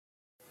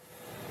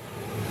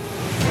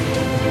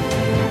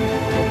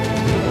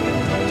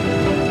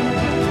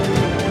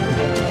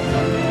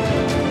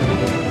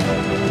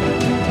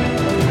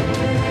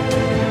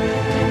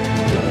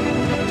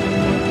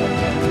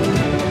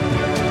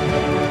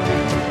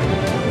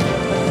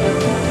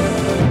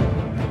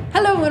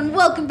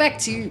welcome back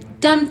to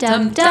Dum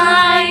Dum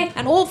Die,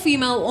 an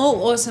all-female,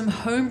 all-awesome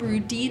homebrew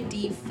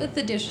D&D 5th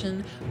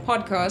edition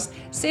podcast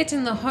set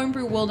in the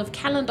homebrew world of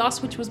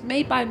Kalandos, which was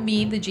made by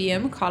me, the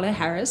GM, Carla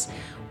Harris.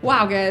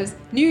 Wow, guys,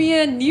 new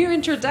year, new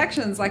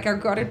introductions, like I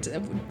got it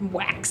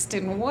waxed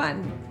in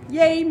one.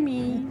 Yay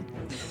me.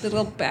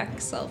 Little back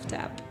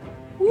self-tap.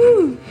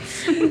 Woo!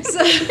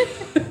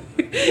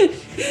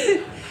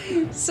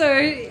 So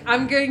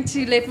I'm going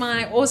to let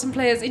my awesome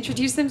players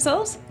introduce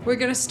themselves. We're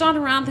going to start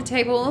around the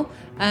table.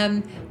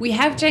 We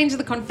have changed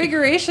the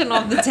configuration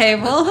of the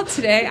table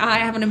today. I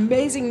have an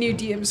amazing new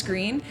DM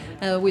screen,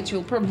 which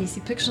you'll probably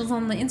see pictures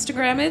on the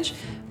Instagram image.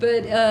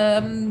 But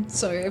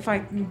so if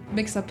I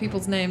mix up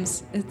people's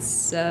names,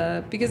 it's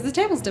because the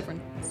table's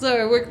different.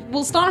 So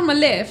we'll start on my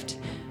left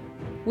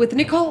with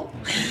Nicole.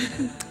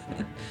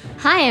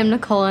 Hi, I'm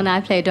Nicole and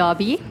I play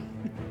Darby.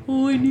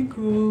 Hi,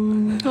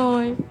 Nicole.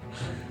 Hi.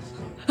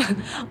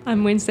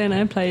 I'm Wednesday and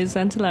I play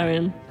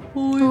Xantalarian.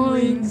 Hi,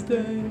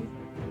 Wednesday.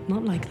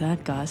 Not like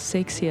that, guys.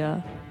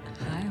 Sexier.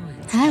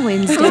 Hi,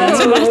 Wednesday.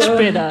 That's much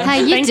better. How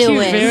you Thank doing? you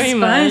very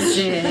much.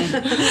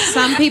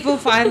 Some people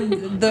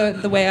find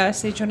the way I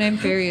said your name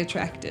very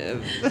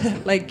attractive.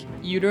 Like,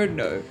 you don't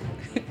know.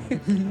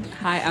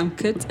 Hi, I'm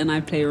Kit and I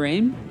play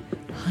Rain.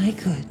 Hi,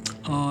 good.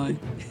 Hi.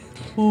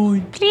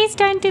 Please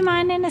don't do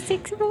mine in a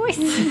sexy voice.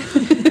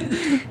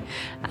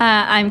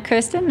 I'm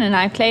Kirsten and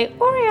I play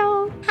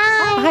Oriole.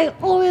 Hi,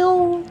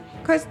 Oil.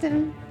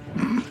 Kirsten.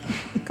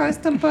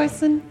 Kirsten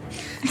person.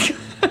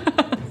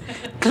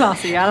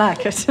 Classy, I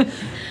like it.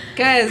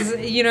 Guys,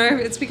 you know,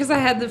 it's because I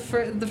had the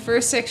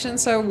first section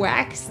so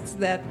waxed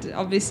that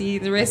obviously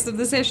the rest of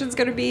the session's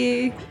going to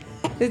be...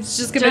 It's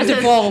just going to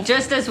devolve.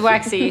 Just as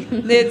waxy.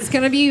 It's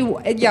going to be...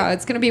 Yeah,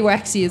 it's going to be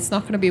waxy. It's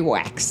not going to be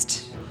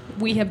waxed.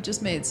 We have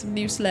just made some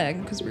new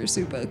slang because we're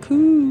super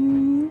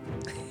cool.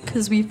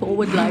 Because we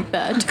forward like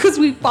that. Because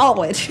we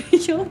forward.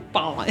 You're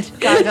forward.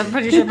 Guys, I'm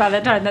pretty sure by the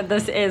time that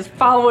this is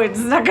forward, it's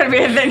not going to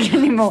be a thing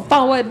anymore.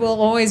 Forward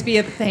will always be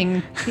a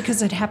thing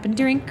because it happened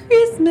during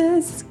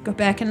Christmas. Go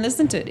back and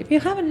listen to it. If you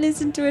haven't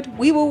listened to it,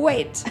 we will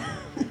wait.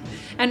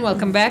 And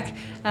welcome back.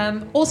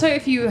 Also,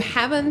 if you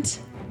haven't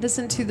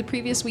listened to the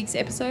previous week's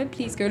episode,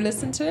 please go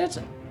listen to it.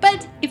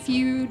 But if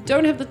you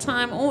don't have the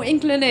time or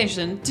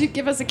inclination to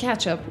give us a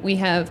catch-up, we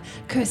have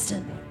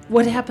Kirsten.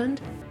 What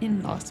happened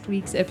in last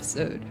week's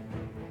episode?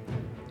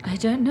 I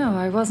don't know.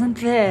 I wasn't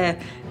there.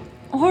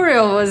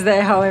 Oriole was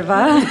there,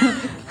 however.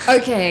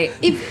 Okay,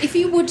 if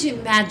you were to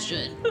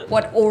imagine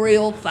what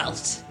Oriole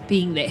felt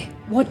being there,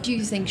 what do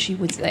you think she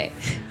would say?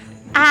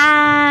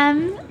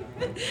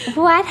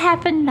 What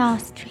happened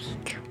last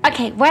week?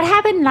 Okay, what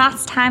happened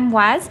last time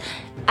was,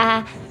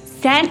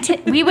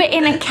 we were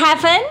in a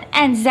cavern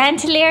and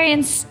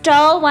Xantalarian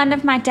stole one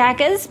of my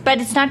daggers, but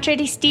it's not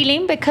really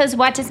stealing because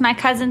what is my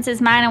cousin's is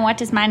mine and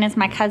what is mine is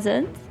my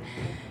cousin's.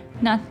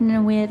 Not in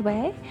a weird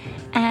way.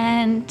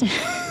 And...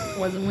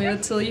 Wasn't weird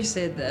until you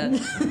said that.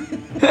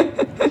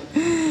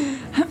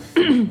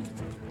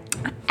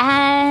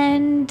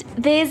 And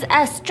there's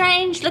a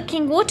strange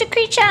looking water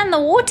creature in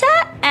the water,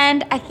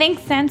 and I think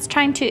Xan's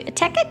trying to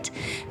attack it.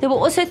 There were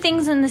also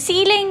things in the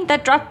ceiling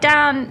that dropped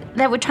down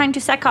that were trying to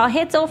suck our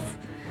heads off.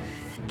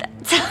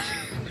 That's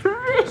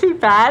really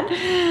bad.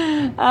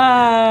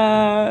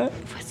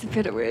 What's a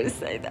better way to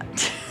say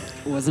that?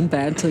 It wasn't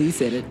bad until you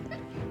said it.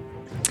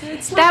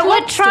 That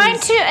were trying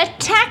to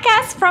attack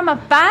us from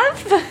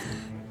above.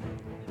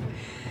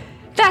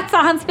 That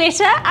sounds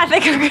better. I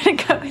think I'm going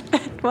to go with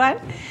that one.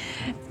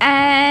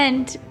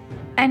 And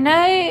I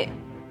know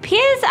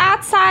Pierre's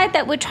outside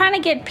that we're trying to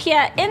get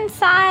Pierre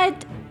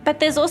inside, but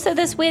there's also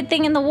this weird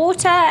thing in the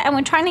water, and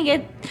we're trying to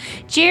get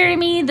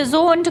Jeremy, the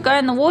Zorn, to go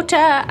in the water.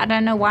 I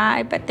don't know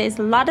why, but there's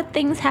a lot of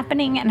things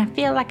happening, and I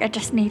feel like I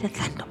just need a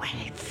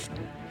thunderwave.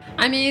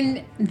 I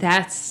mean,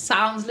 that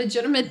sounds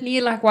legitimately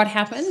like what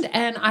happened,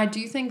 and I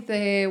do think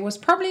there was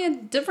probably a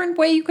different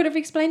way you could have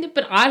explained it,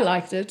 but I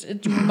liked it.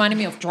 It reminded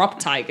me of Drop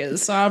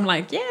Tigers, so I'm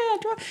like, yeah,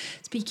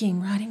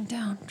 writing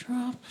down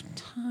Drop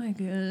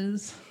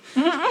Tigers.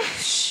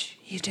 Shh,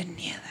 you didn't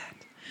hear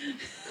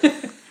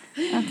that.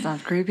 That's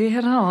not creepy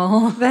at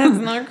all. That's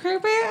not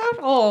creepy at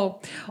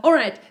all. All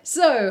right,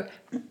 so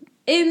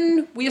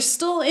we're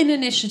still in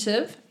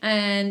initiative,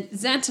 and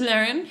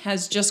Xantalarian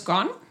has just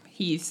gone.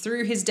 He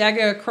threw his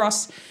dagger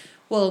across,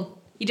 well,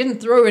 he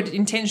didn't throw it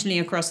intentionally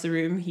across the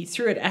room. He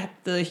threw it at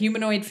the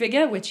humanoid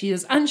figure, which he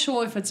is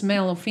unsure if it's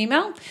male or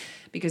female,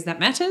 because that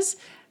matters.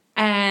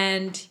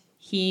 And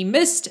he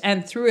missed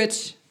and threw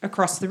it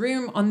across the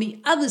room on the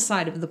other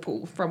side of the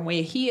pool from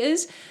where he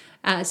is.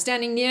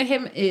 Standing near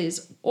him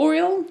is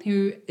Oriole,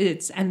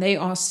 and they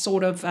are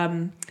sort of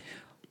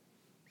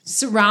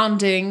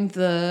surrounding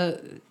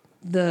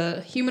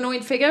the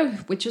humanoid figure,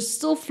 which is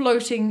still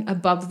floating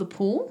above the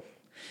pool.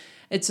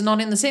 It's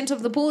not in the center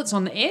of the pool, it's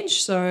on the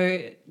edge,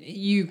 so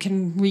you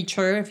can reach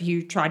her if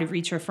you try to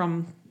reach her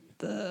from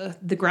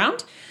the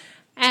ground.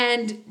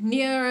 And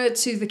nearer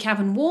to the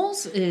cavern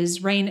walls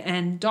is Rain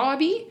and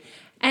Darby.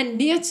 And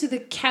near to the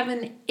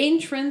cavern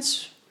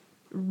entrance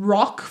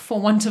rock, for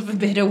want of a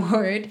better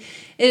word,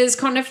 is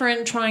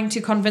Coniferen trying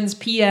to convince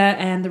Pia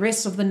and the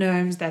rest of the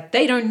gnomes that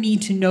they don't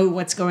need to know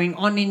what's going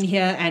on in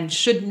here and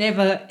should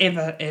never,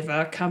 ever,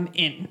 ever come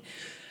in.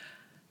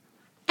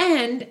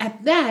 And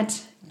at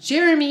that,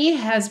 Jeremy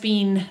has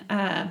been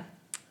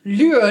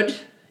lured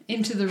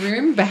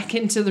back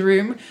into the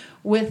room,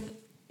 with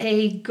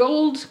a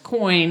gold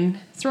coin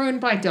thrown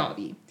by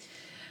Darby.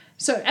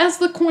 So as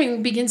the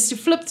coin begins to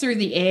flip through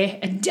the air,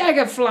 a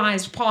dagger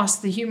flies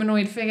past the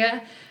humanoid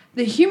figure.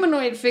 The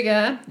humanoid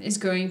figure is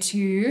going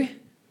to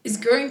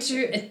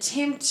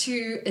attempt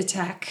to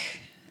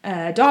attack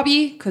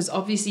Darby, because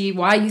obviously,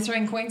 why are you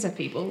throwing coins at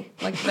people?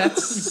 Like,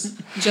 that's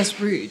just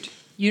rude.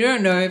 You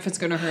don't know if it's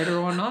going to hurt her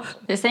or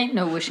not. This ain't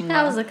no wishing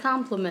That well. was a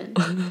compliment.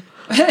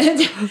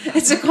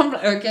 It's a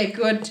compliment. Okay,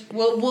 good.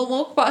 We'll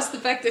walk past the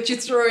fact that you're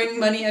throwing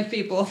money at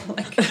people,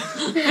 like,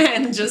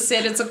 and just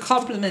said it's a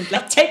compliment.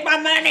 Like, take my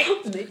money.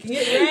 Making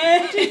it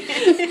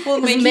red. Well,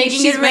 Making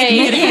she's it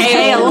making it rain.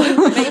 hail.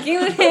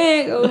 Making it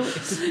hail.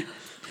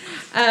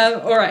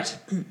 All right.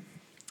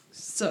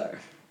 So,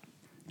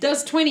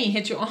 does 20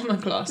 hit your armor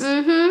class?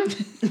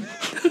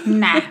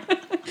 Nah.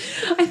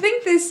 I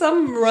think there's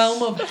some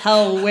realm of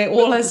hell where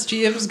all us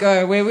GMs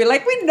go, where we're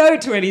like, we know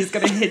 20 is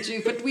going to hit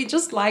you, but we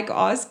just like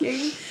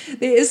asking.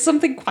 There is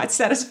something quite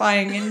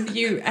satisfying in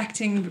you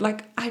acting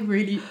like, will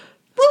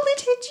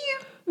it hit you?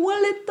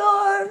 Will it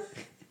though?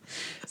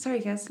 Sorry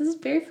guys, this is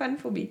very fun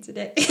for me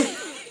today.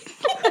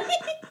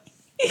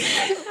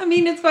 I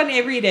mean, it's fun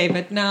every day,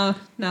 but now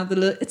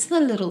it's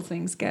the little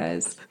things,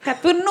 guys.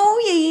 Happy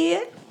New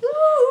Year!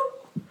 Woo!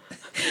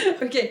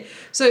 Okay,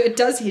 so it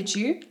does hit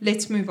you.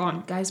 Let's move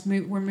on, guys.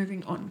 We're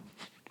moving on.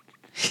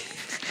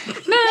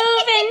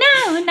 Moving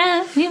on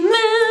now, we're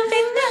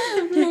moving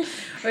on.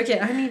 Okay,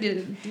 I need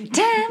to.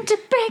 Time to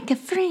break a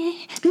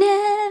free.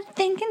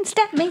 Nothing can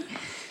stop me.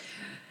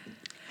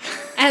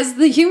 As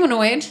the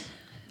humanoid,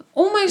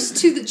 almost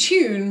to the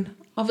tune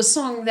of a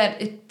song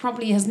that it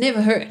probably has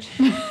never heard,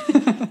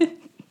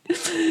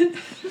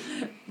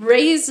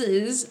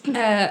 raises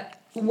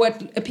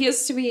what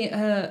appears to be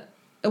a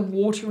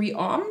watery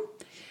arm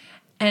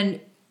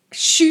and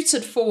shoots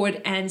it forward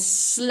and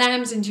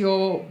slams into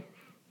your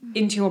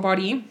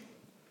body,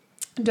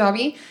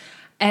 Darby,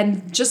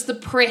 and just the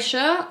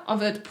pressure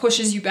of it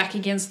pushes you back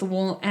against the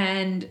wall,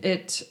 and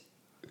it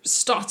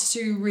starts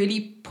to really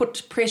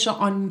put pressure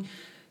on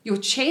your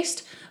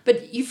chest.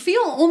 But you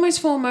feel almost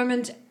for a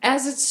moment,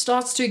 as it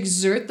starts to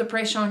exert the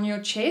pressure on your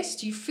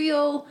chest, you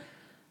feel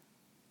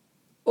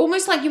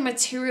almost like your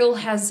material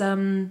has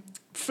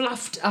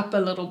fluffed up a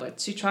little bit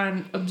to try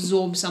and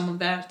absorb some of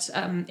that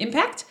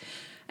impact.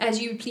 As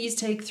you please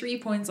take 3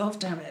 points of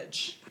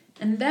damage.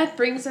 And that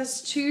brings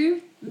us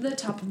to the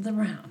top of the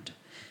round,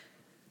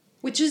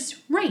 which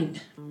is Rain.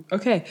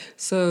 Okay,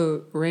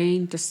 so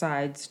Rain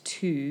decides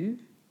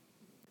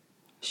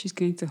she's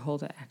going to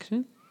hold her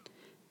action.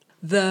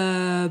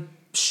 The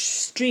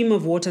stream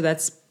of water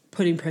that's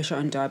putting pressure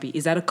on Darby,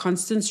 is that a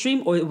constant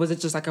stream, or was it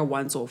just like a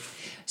once-off?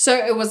 So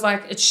it was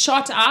like it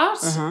shot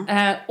out,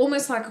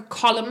 almost like a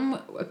column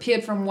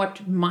appeared from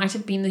what might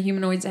have been the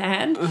humanoid's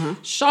hand,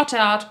 shot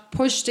out,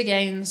 pushed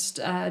against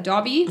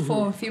Darby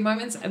for a few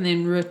moments, and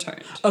then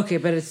returned. Okay,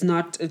 but it's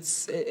not.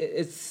 It's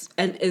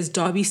and is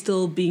Darby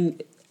still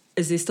being?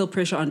 Is there still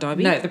pressure on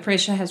Darby? No, the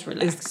pressure has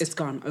relaxed. It's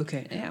gone.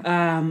 Okay.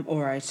 Yeah.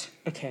 All right.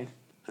 Okay.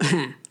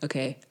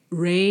 Okay.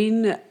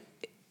 Rain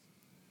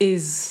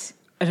is.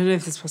 I don't know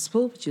if it's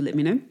possible, but you let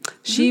me know.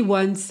 She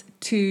wants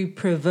to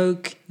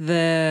provoke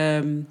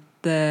the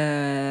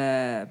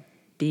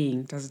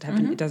being. Does it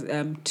happen? It does.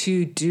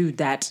 To do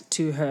that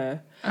to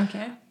her.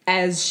 Okay.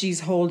 As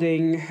she's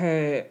holding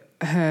her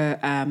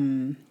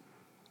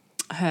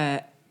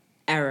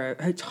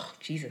arrow.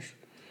 Jesus.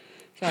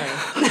 Sorry.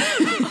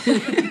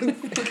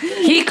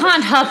 He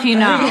can't help you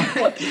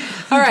now.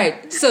 All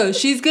right. So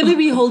she's going to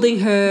be holding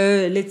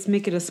her. Let's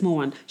make it a small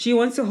one. She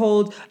wants to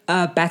hold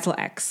a battle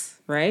axe.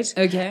 Right?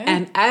 Okay.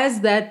 And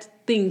as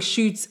that thing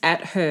shoots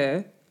at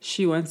her,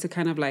 she wants to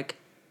kind of like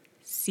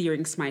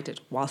searing smite it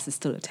whilst it's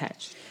still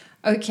attached.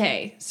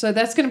 Okay, so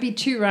that's going to be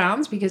 2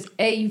 rounds because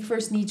you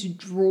first need to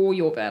draw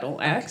your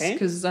battle axe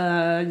because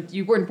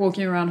you weren't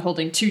walking around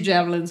holding 2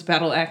 javelins,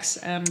 battle axe,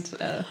 and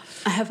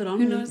I have it on.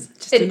 who me. knows?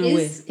 Just It don't know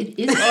is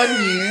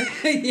on you.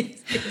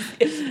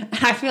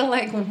 I feel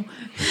like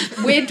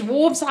where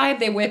dwarves hide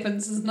their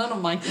weapons is none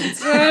of my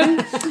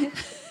concern.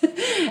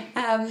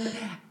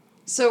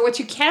 So what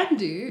you can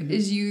do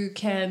is you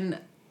can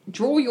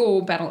draw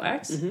your battle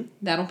axe.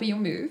 That'll be your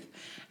move.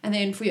 And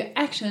then for your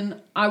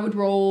action, I would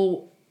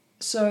roll...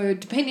 So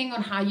depending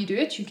on how you do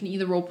it, you can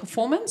either roll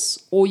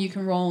performance or you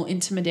can roll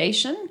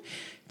intimidation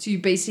to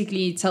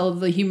basically tell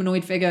the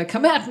humanoid figure,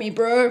 come at me,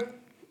 bro.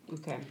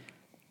 Okay.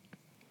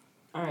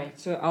 All right.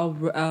 So I'll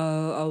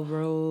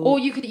roll... Or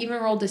you could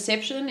even roll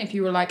deception if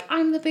you were like,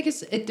 I'm the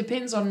biggest... It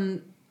depends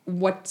on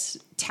what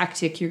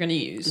tactic you're going to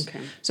use.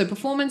 Okay. So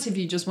performance if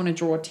you just want to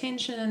draw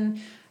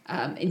attention,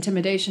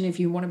 intimidation if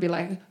you want to be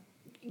like,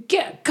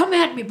 come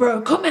at me,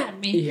 bro, come at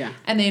me. Yeah.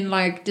 And then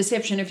like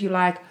deception if you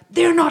like,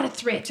 they're not a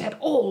threat at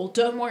all,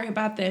 don't worry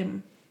about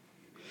them.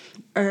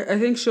 I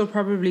think she'll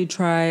probably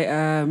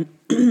try.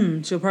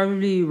 She'll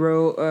probably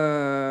roll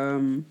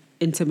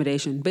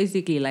intimidation,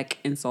 basically like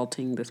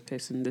insulting this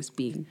person, this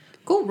being.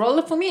 Cool. Roll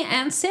it for me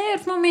and say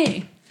it for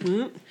me.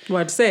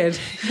 What said?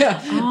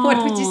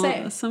 What would you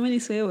say? So many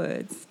swear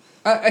words.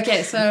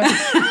 Okay, so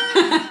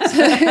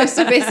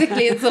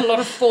basically it's a lot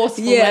of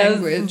forceful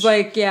language. It's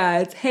like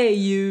it's hey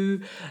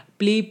you,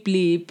 bleep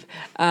bleep.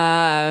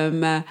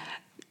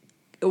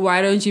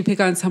 Why don't you pick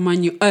on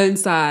someone your own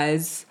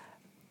size?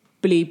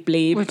 Bleep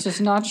bleep. Which is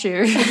not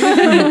you.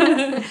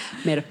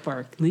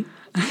 Metaphorically.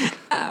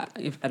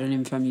 If I don't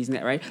know if I'm using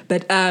that right,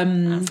 but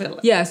feel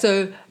it. yeah.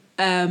 So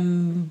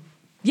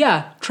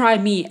try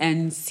me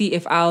and see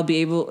if I'll be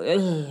able.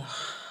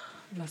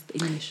 Lost the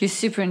English. You're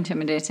super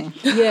intimidating.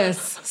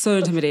 Yes, so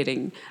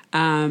intimidating.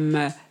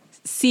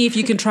 See if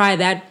you can try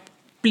that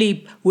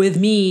bleep with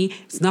me.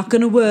 It's not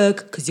gonna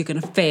work because you're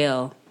gonna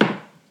fail.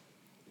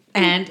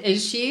 And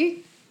is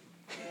she?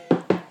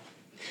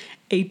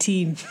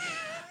 18.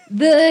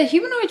 The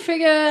humanoid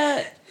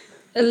figure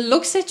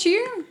looks at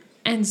you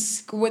and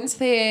squints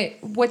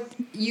what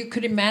you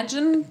could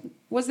imagine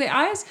was their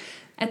eyes,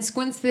 and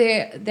squints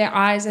their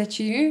eyes at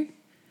you,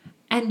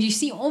 and you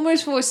see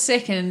almost for a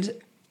second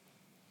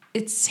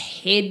its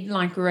head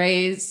like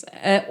raise,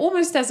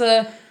 almost as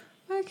a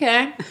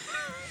okay.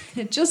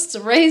 It just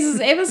raises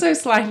ever so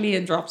slightly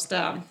and drops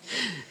down.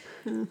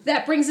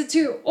 That brings it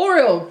to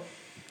Oriel.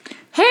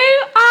 Who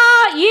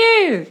are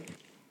you?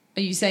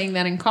 Are you saying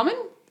that in common?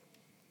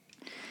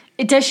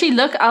 Does she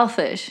look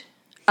elvish?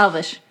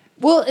 Elvish.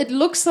 Well, it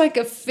looks like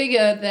a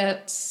figure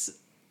that's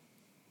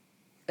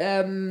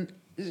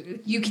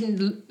you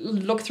can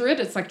look through it.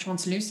 It's like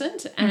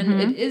translucent,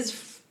 and it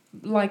is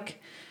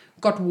like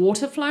got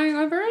water flowing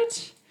over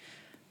it.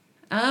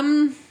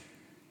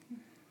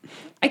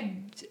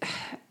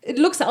 It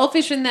looks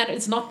elfish in that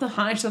it's not the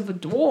height of a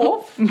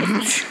dwarf.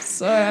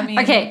 So I mean,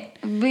 Okay,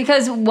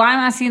 because why I'm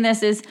asking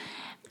this is,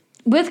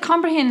 with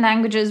comprehend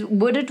languages,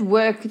 would it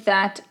work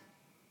that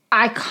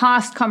I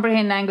cast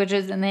comprehend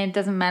languages and then it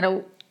doesn't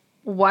matter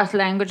what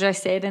language I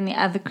said and the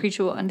other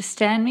creature will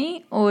understand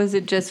me? Or is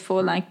it just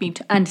for like me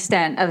to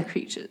understand other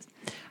creatures?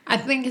 I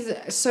think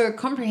so.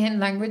 Comprehend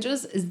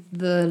languages is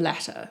the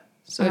latter.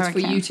 So it's for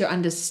Okay. you to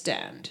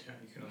understand.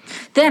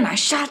 Then I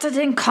shouted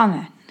in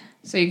common.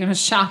 So you're going to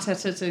shout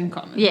at it in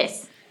common.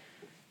 Yes.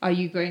 Are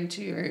you going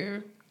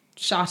to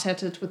shout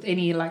at it with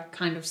any like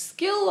kind of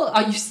skill?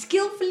 Are you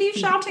skillfully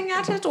shouting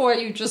at it, or are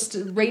you just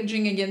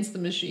raging against the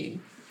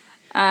machine?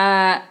 No,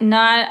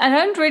 I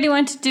don't really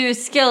want to do a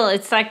skill.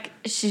 It's like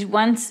she's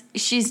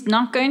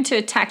not going to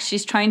attack,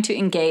 she's trying to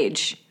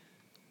engage.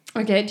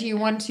 Okay, do you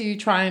want to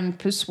try and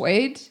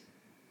persuade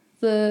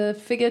the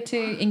figure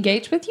to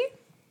engage with you?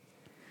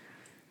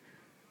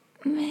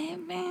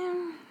 Maybe.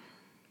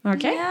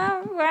 Okay.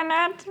 Yeah, why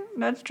not?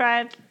 Let's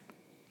try it.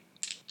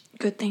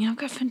 Good thing I've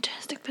got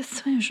fantastic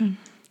persuasion.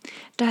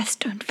 Dice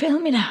don't fail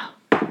me now.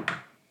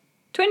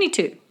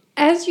 22.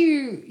 As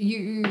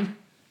you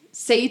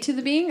say to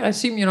the being, I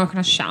assume you're not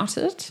going to shout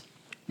it.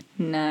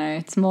 No,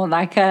 it's more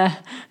like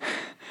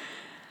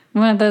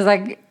one of those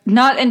like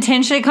not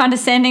intentionally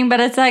condescending, but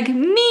it's like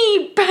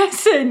me,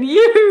 person,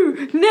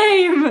 you,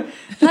 name,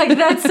 like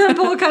that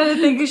simple kind of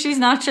thing. Because she's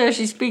not sure if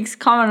she speaks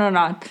common or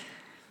not.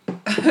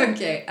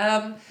 Okay.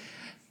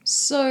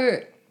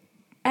 So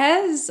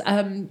as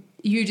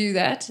you do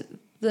that,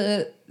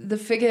 the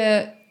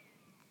figure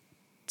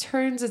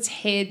turns its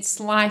head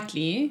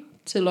slightly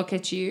to look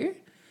at you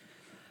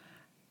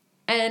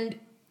and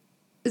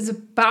is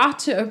about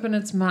to open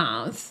its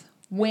mouth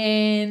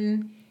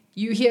when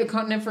you hear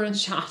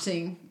Coniferous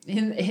shouting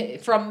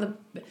from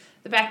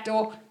the back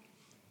door.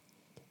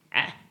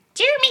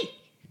 Jeremy,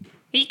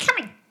 are you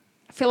coming?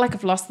 I feel like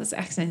I've lost this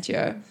accent,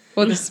 yo.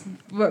 Or this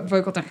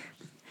vocal tone.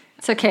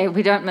 It's okay,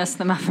 we don't miss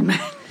the Muffin Man.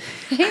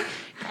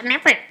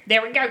 Remember,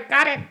 there we go,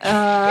 got it.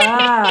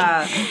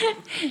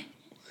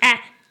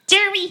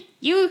 Jeremy,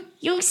 you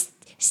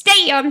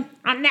stay on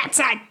that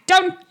side.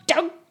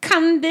 Don't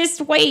come this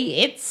way.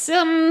 It's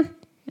And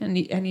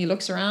he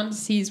looks around,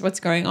 sees what's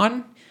going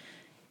on.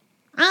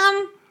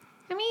 I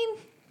mean,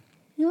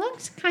 he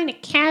looks kind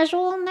of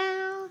casual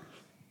now.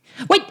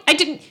 Wait, I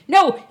didn't.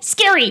 No,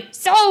 scary.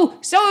 So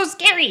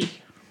scary.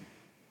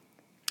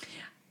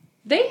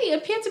 They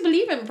appear to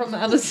believe him from the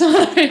other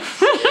side.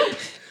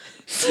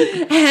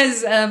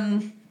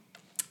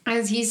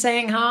 As he's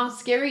saying how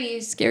scary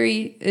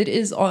it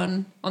is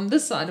on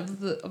this side of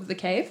the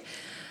cave.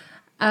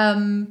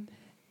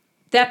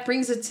 That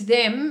brings it to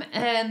them,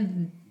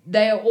 and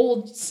they are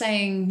all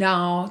saying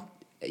now,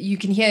 you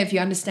can hear if you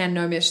understand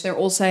Gnomish, they're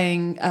all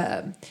saying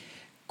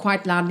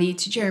quite loudly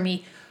to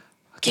Jeremy,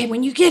 okay,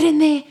 when you get in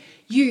there,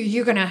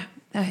 you're gonna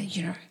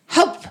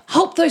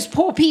help those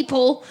poor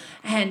people,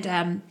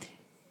 and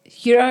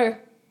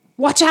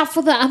watch out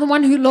for the other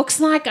one who looks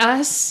like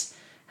us.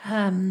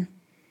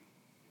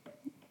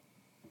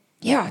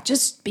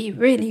 Just be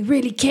really,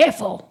 really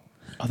careful.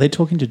 Are they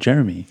talking to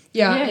Jeremy?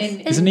 Yeah.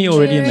 Isn't he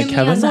already in the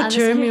cavern? I thought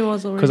Jeremy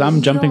was already. Because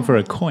I'm jumping for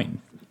a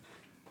coin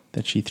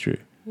that she threw.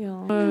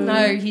 Yeah.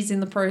 No, he's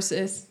in the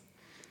process.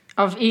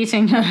 of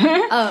eating her.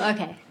 Oh,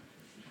 okay.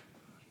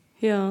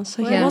 Yeah,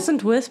 so he Yeah.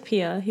 wasn't with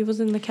Pia. He was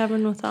in the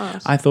cabin with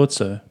us. I thought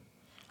so.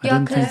 I Yeah,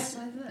 don't think. 'cause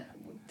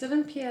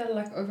Didn't Pierre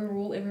like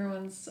overrule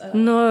everyone's?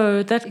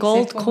 No, that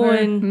gold for her.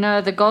 coin. No,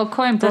 the gold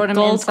coin brought That him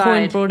gold inside.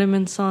 coin brought him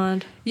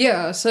inside.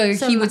 Yeah, so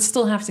So he my- would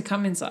still have to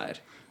come inside.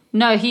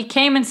 No, he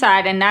came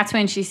inside, and that's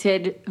when she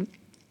said,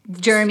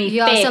 Jeremy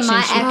Yeah, fetch, so my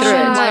and she threw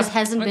action it. was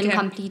hasn't been Okay.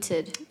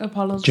 completed.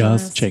 Apologies.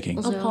 Just checking.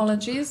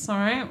 Apologies. All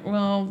right,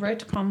 we'll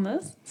retcon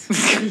this.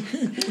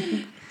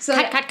 So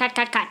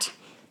Cut.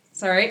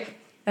 sorry.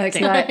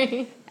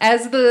 Okay.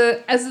 As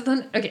the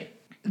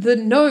the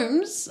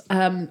gnomes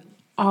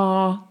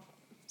are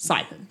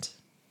silent.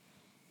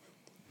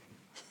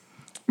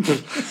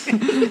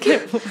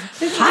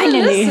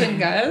 Finally. Listen,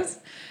 guys.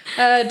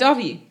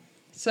 Dobby.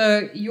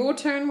 So your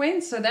turn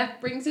went. So that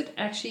brings it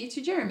actually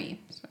to Jeremy.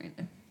 Sorry,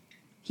 no.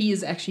 He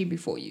is actually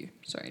before you.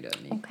 Sorry,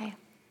 Dobby. Okay.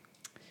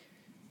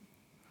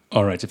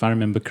 All right, if I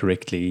remember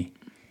correctly,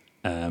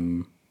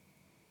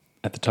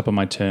 at the top of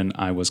my turn,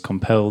 I was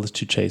compelled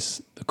to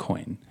chase the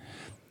coin.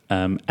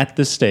 At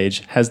this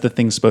stage, has the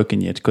thing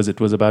spoken yet? Because it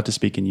was about to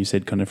speak, and you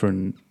said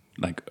Coniferin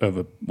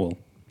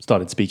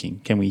started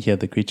speaking. Can we hear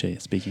the creature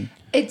speaking?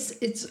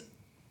 It's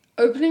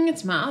opening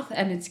its mouth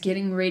and it's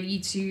getting ready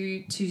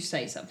to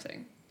say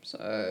something.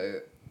 So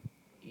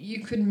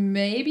you could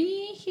maybe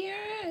hear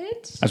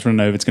it. I just want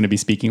to know if it's going to be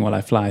speaking while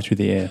I fly through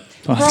the air.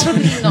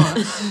 Probably not.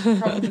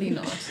 Probably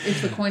not.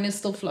 If the coin is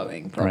still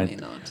flowing, probably Right.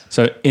 not.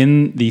 So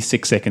in the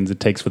 6 seconds it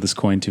takes for this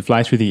coin to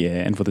fly through the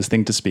air and for this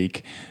thing to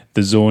speak,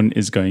 the Zorn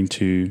is going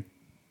to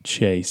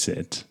chase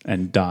it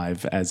and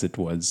dive as it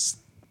was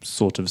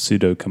sort of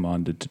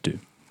pseudo-commanded to do.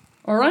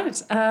 All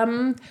right.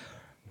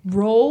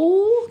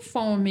 Roll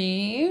for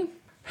me.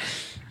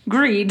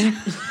 Greed.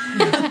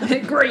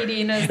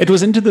 Greediness. It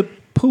was into the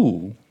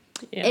pool.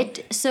 Yeah.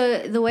 So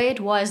the way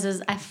it was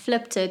is I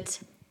flipped it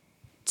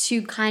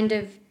to kind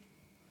of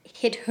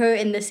hit her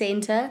in the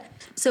center.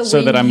 So So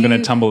when that I'm you-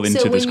 gonna tumble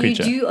into this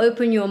creature. So when you do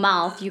open your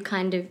mouth, you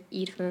kind of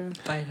eat her.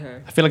 Bite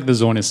her. I feel like the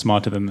Zorn is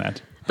smarter than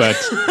that. But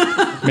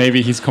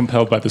maybe he's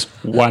compelled by this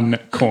one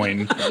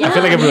coin. I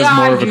feel like if it was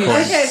more of a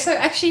coin. Okay, so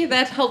actually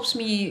that helps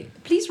me.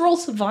 Please roll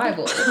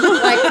survival.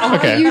 Like, are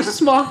Okay. you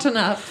smart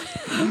enough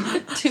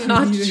to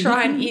not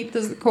try and eat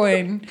this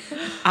coin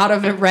out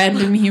of a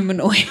random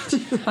humanoid?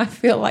 I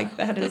feel like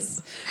that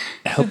is...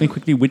 Help me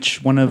quickly,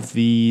 which one of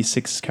the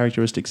 6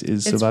 characteristics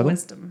is It's survival?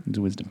 wisdom. It's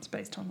wisdom. It's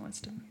based on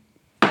wisdom.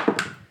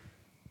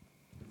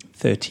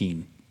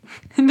 13.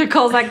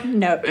 Nicole's like,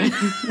 no.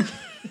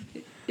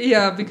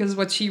 Yeah, because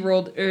what she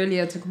rolled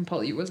earlier to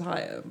compel you was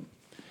higher.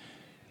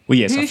 Well,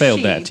 yes, I Who's failed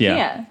she? that, yeah.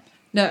 Yeah.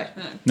 No.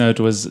 No, it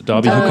was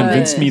Darby who Oh,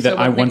 convinced me so that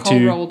what I want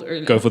Nicole rolled to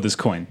earlier. go for this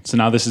coin. So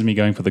now this is me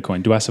going for the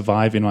coin. Do I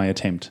survive in my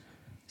attempt?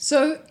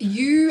 So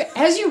you,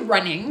 as you're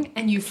running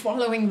and you're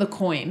following the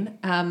coin,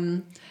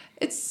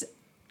 it's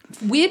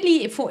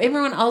weirdly for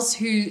everyone else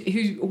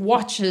who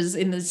watches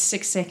in the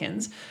 6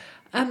 seconds,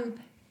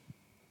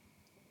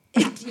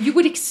 you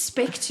would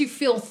expect to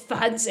feel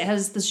thuds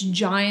as this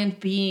giant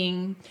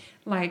being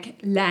like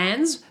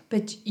lands,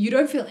 but you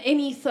don't feel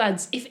any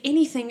thuds. If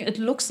anything, it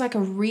looks like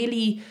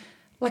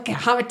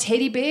how a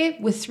teddy bear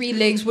with 3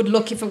 legs would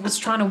look if it was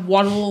trying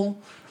to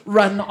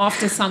run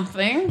after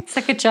something. It's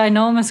like a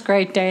ginormous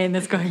Great Dane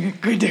that's going,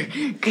 good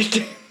day, good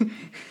day.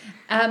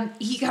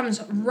 He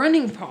comes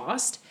running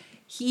past.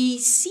 He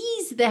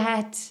sees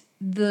that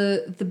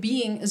the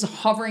being is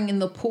hovering in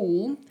the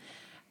pool.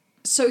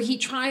 So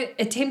he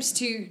attempts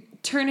to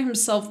turn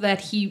himself that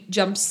he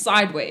jumps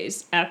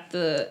sideways at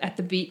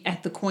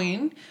the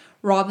coin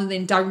rather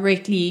than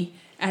directly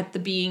at the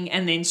being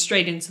and then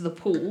straight into the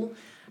pool.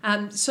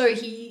 So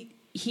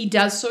he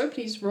does so.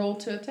 Please roll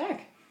to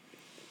attack.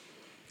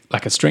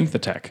 Like a strength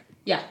attack?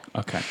 Yeah.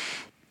 Okay.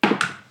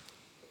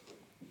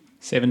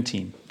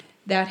 17.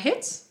 That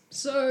hits.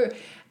 So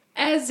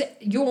as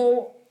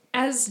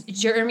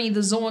Jeremy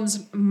the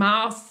Zorn's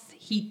mouth,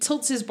 he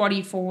tilts his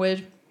body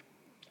forward,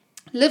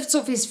 lifts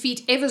off his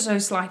feet ever so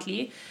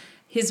slightly.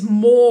 His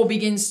maw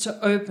begins to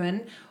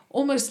open,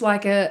 almost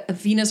like a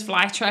Venus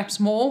flytrap's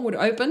maw would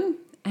open,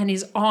 and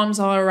his arms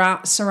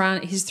are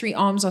his 3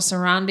 arms are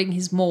surrounding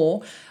his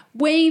maw,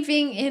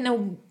 waving in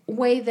a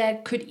way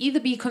that could either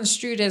be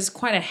construed as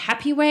quite a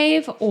happy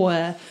wave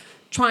or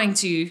trying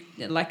to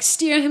like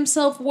steer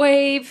himself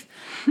wave,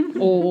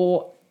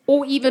 or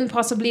even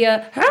possibly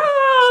a I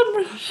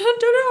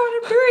don't know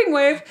what I'm doing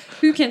wave.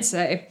 Who can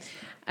say?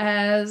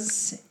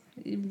 As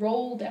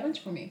roll damage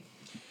for me.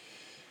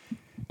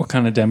 What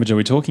kind of damage are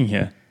we talking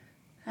here?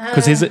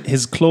 Because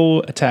his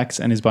claw attacks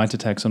and his bite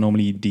attacks are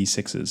normally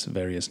D6s,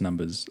 various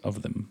numbers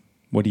of them.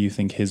 What do you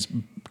think his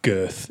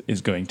girth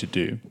is going to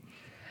do?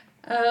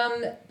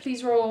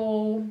 Please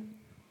roll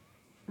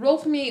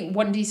for me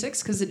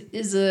 1d6 because it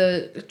is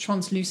a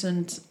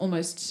translucent,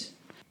 almost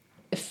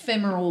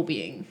ephemeral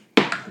being.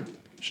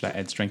 Should I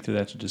add strength to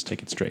that or just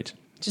take it straight?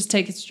 Just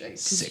take it straight.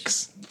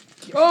 6.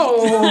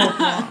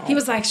 Oh, he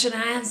was like, should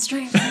I add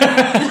strength?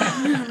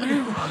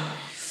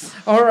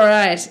 All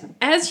right.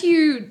 As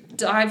you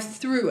dive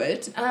through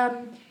it,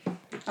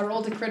 I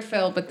rolled a crit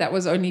fail, but that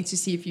was only to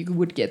see if you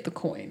would get the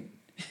coin.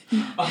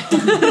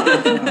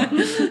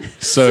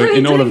 So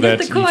in all of that,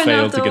 the you coin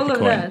failed to after get all the of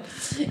coin.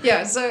 that.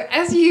 Yeah, so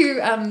as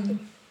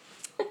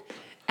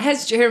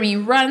Jeremy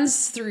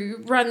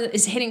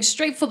is heading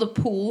straight for the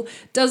pool,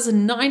 does a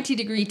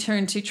 90-degree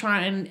turn to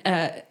try and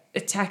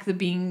attack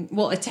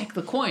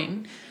the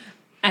coin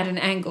at an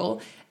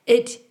angle.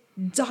 It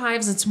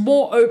dives, it's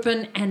more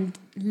open and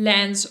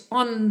lands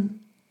on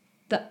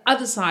the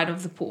other side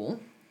of the pool.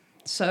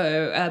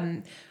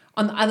 So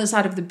on the other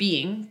side of the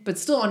being, but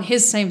still on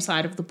his same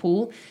side of the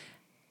pool,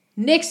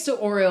 next to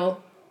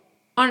Oriel,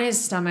 on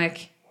his stomach,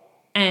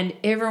 and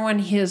everyone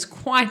hears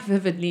quite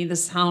vividly the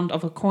sound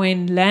of a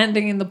coin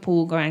landing in the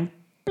pool going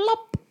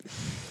plop.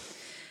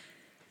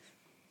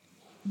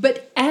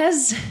 But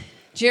as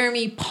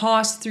Jeremy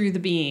passed through the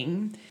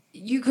being,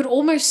 you could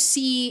almost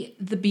see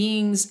the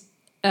being's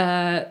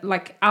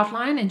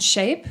outline and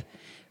shape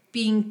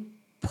being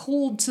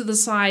pulled to the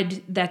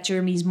side that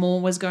Jeremy's maw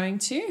was going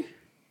to,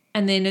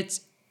 and then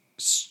it's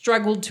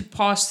struggled to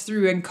pass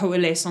through and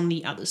coalesce on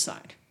the other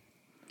side.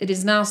 It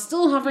is now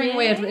still hovering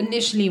where it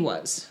initially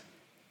was.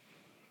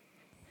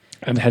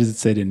 And has it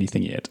said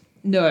anything yet?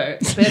 No,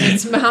 but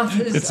its mouth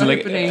is It's like,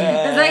 opening.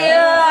 It's like,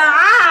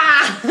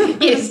 ah!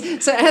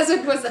 Yes, so as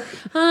it was...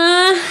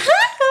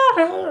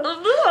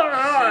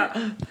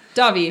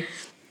 Darby.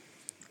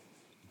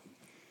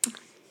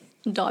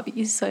 Darby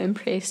is so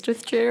impressed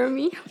with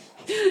Jeremy.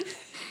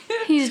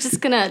 He's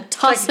just gonna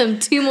toss him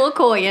 2 more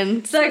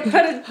coins. It's like put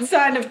a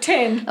sign of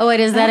 10. Oh wait,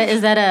 is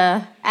that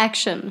a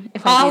action?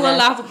 If I do I'll that?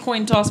 allow the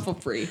coin toss for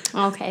free.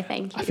 Okay,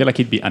 thank I you. feel like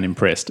he'd be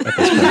unimpressed at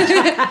this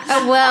point.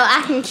 Well,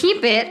 I can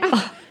keep it.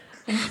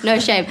 No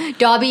shame.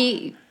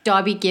 Darby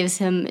gives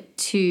him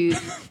 2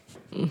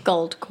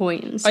 gold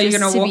coins. Are you just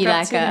going to to walk be up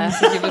like to him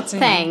to give it to him?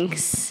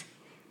 thanks.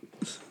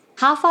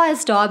 How far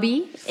is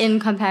Darby in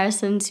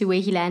comparison to where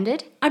he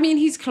landed? I mean,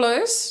 he's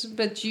close,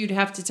 but you'd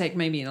have to take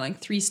maybe like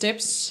 3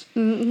 steps.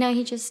 No,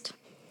 he just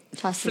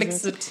tosses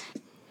Flicks it. it.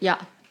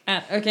 Yeah,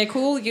 Okay,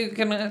 cool. You're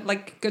gonna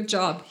good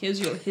job. Here's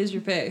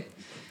your pay.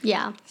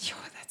 yeah. Yo,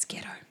 that's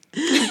ghetto.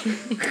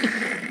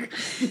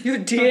 Your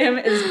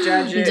DM is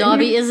judging.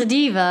 Darby is a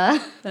diva.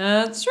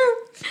 That's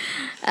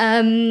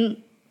true.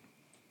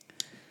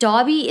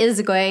 Darby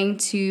is going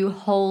to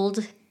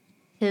hold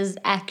his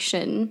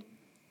action.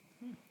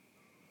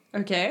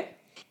 Okay.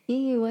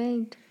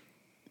 Wait.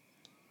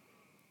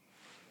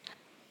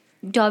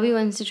 Darby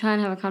wants to try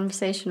and have a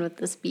conversation with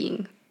this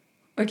being.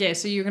 Okay,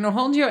 so you're gonna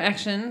hold your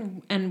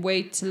action and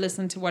wait to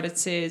listen to what it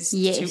says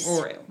Yes. to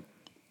Oriel.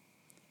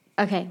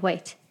 Okay,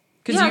 wait.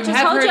 Because Yeah, you just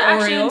have hold heard your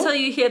action Oriel. until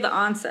you hear the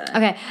answer.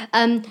 Okay,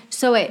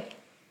 so wait.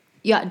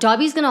 Yeah,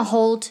 Darby's gonna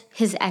hold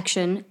his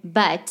action,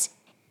 but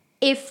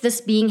if this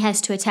being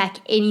has to attack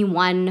any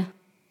one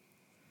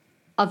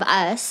of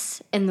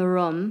us in the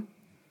room,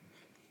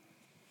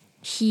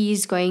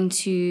 he's going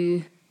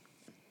to...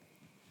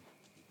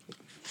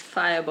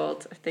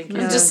 Firebolt, I think.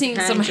 I'm just seeing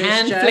some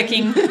hand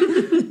flicking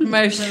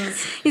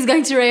motions. He's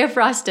going to Ray of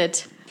Frost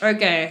it.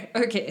 Okay.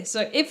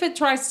 So if it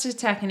tries to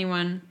attack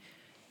anyone,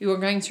 you are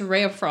going to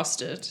Ray of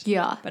Frost it.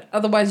 Yeah. But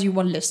otherwise, you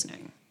are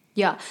listening.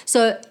 Yeah.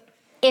 So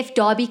if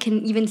Darby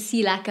can even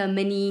see like a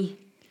mini...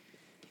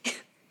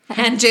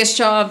 Hand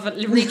gesture of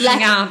reaching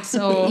Like, out,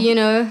 or You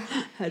know?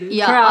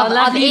 Yeah, For our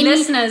lovely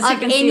listeners who of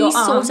can see any your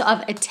sort arm.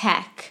 of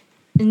attack.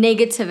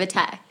 Negative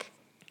attack.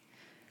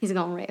 He's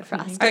going Ray of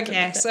Frost.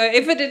 okay. So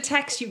if it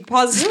attacks you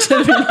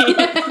positively,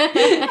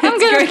 I'm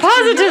going to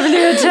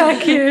positively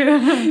attack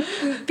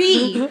you.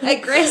 be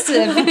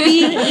aggressive.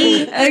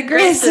 Be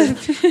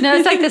aggressive. No,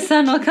 it's like the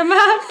sun will come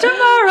out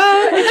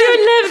tomorrow if you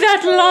live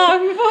that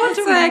long for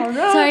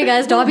tomorrow. Sorry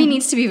guys, Darby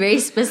needs to be very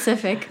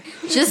specific.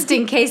 Just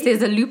in case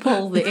there's a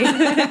loophole there.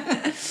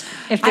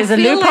 If there's I a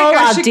feel loophole, like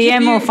I our should give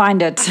DM you- will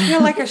find it. I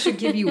feel like I should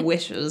give you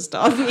wishes,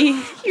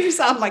 Darby. You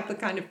sound like the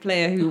kind of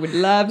player who would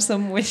love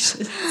some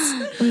wishes.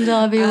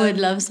 Darby would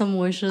love some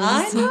wishes.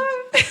 I know.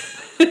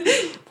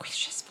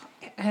 Wishes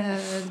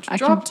for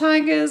drop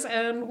tigers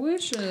and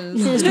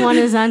wishes. This one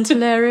is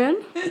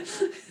Antilarian.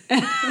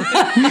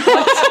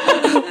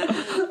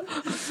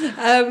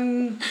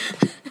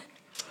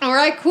 All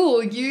right,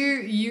 cool.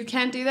 You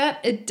can do that.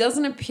 It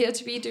doesn't appear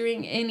to be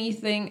doing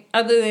anything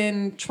other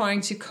than trying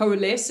to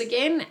coalesce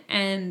again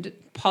and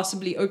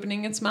possibly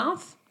opening its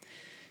mouth.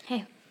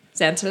 Hey.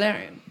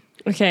 Xantalarian.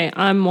 Okay,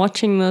 I'm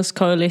watching this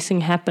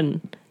coalescing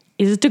happen.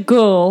 Is it a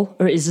girl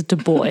or is it a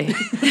boy?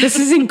 This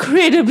is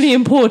incredibly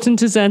important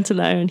to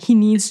Xantalarian. He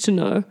needs to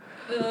know.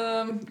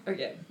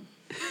 Okay.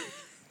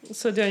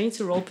 So do I need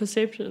to roll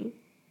perception?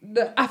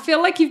 I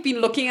feel like you've been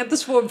looking at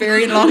this for a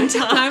very long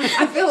time.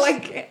 I feel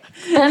like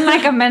Been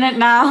like a minute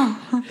now.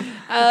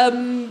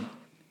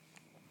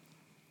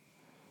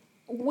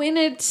 when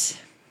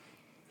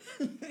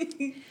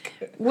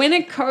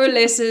it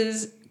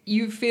coalesces,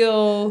 you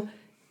feel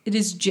it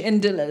is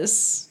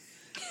genderless,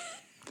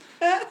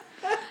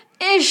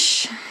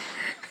 Ish.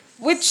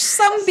 which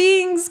some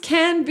beings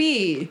can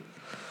be.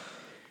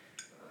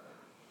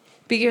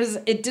 Because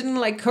it didn't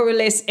like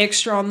coalesce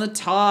extra on the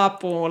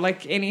top or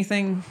like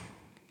anything.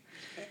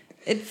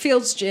 It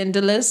feels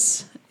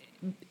genderless,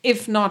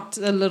 if not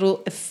a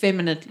little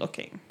effeminate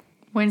looking.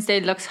 Wednesday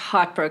looks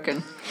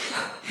heartbroken.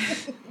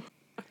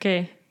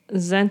 Okay,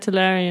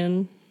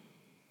 Xantalarian,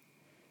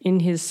 in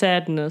his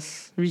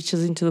sadness,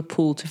 reaches into the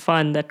pool to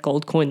find that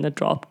gold coin that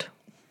dropped.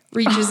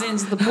 Reaches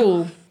into the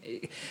pool.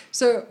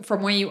 So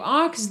from where you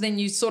are, because then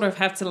you sort of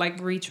have to like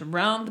reach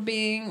around the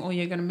being, or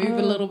you're going to move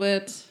a little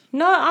bit.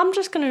 No, I'm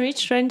just going to reach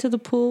straight into the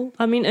pool.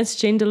 I mean, it's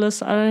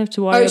genderless. I don't have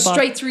to worry Oh, about...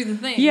 straight through the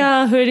thing.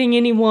 Yeah, hurting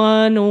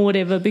anyone or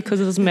whatever,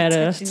 because it doesn't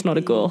matter. It's not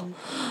a girl.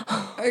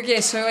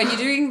 Okay, so are you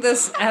doing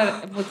this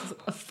with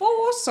a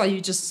force? Are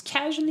you just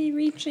casually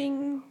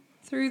reaching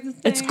through the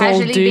thing? It's gold,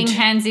 Casually being dude.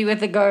 handsy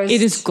with the ghost.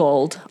 It is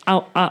gold.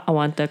 I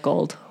want that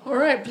gold. All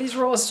right, please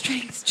roll a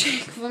strength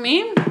check for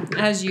me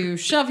as you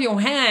shove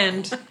your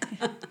hand.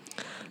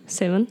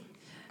 7.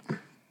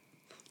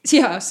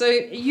 Yeah, so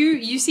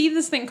you see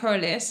this thing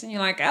coalesce, and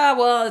you're like,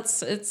 well,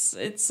 it's a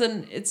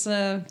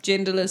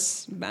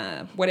genderless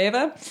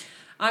whatever.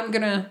 I'm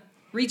gonna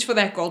reach for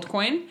that gold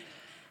coin.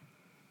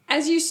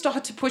 As you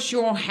start to push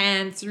your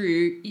hand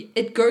through,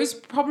 it goes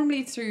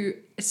probably through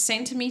a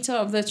centimeter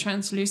of the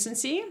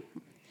translucency.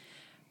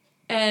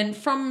 And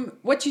from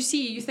what you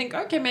see, you think,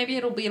 okay, maybe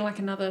it'll be like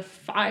another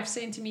 5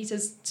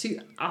 centimeters to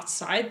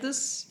outside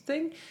this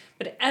thing.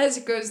 But as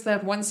it goes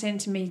that 1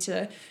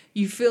 centimeter,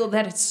 you feel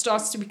that it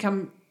starts to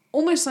become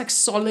almost like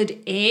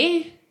solid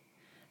air,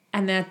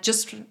 and that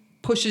just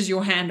pushes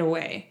your hand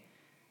away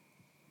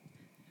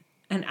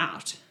and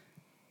out.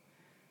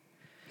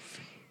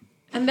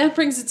 And that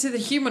brings it to the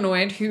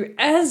humanoid, who,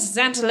 as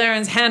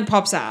Xantalarian's hand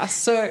pops out,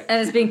 so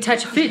and it's being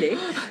touchy-feely.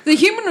 the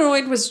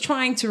humanoid was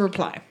trying to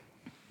reply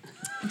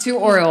to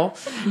Oriel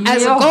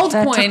as Yeah, a gold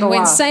that took coin a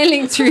went while.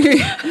 sailing through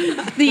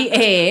the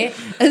air.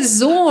 A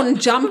Zorn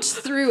jumped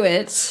through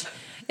it.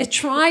 It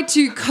tried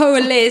to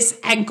coalesce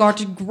and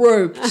got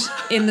groped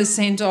in the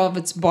center of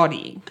its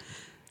body.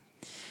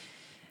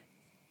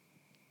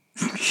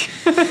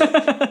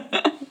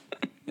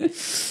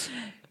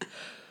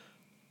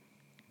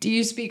 Do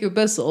you speak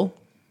Abyssal?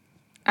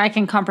 I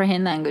can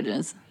comprehend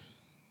languages.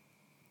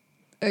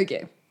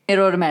 Okay. It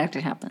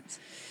automatically happens.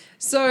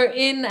 So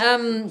if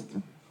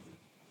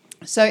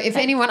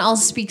anyone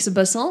else speaks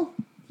Abyssal,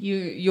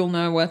 you'll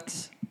know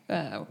what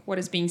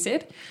is being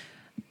said.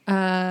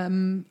 I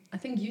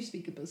think you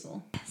speak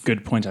Abyssal.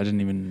 Good point. I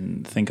didn't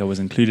even think I was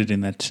included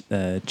in that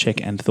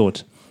check and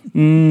thought.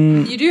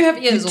 You do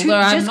have ears, although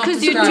I'm Just not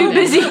because you're describing too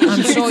busy them.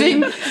 I'm sure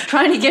you.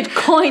 trying to get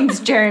coins,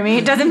 Jeremy,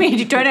 it doesn't mean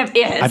you don't have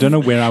ears. I don't know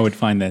where I would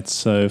find that.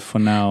 So for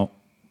now,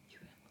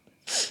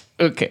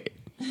 okay.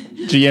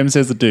 GM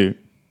says I do.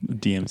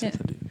 DM says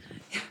I do.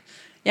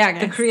 Yeah,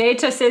 The guys.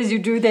 creator says you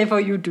do,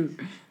 therefore you do.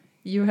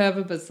 You have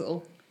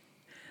Abyssal.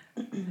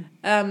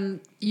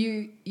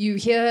 You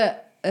hear.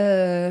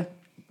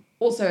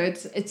 Also,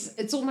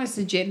 it's almost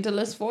a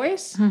genderless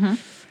voice,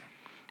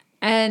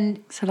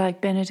 and So like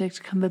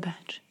Benedict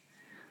Cumberbatch.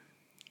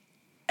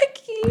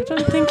 I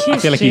don't think he's I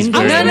feel like he's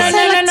gender. very No, much-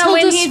 when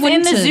Tilda he's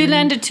in the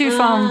Swinton. Zoolander 2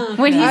 film.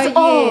 When he's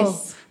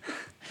yes.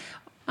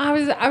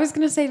 I was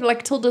gonna say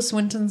like Tilda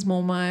Swinton's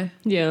more my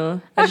Yeah.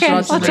 Okay,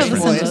 Lots I'll of tell the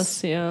references,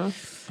 sentence. yeah.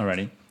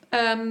 Alrighty.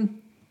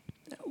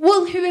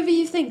 well, whoever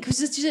you think,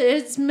 because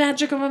it's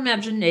magic of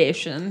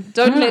imagination.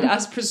 Don't let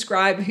us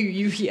prescribe who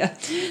you hear.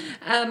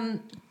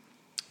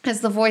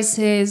 As the voice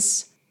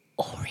says,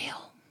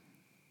 Oriel,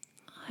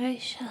 I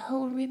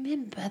shall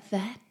remember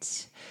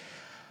that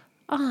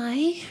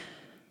I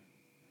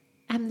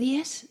am the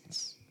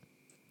essence.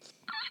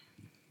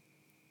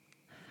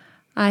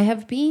 I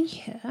have been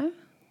here,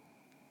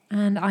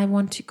 and I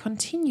want to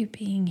continue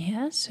being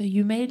here, so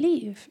you may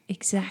leave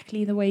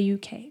exactly the way you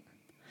came.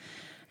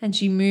 And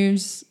she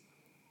moves,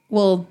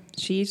 the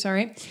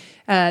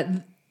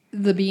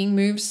being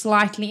moves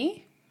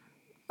slightly,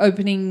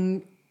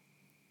 opening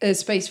a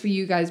space for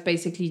you guys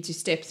basically to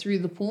step through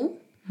the pool.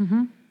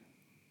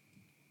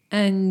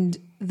 And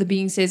the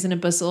being says in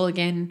Abyssal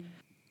again,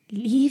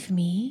 leave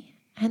me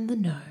and the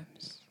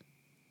gnomes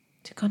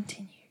to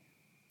continue.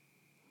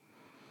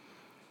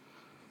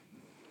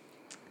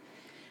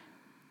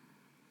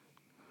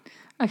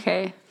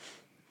 Okay.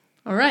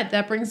 All right,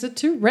 that brings it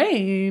to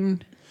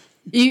Rain.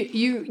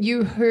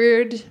 You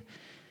heard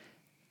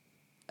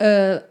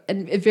a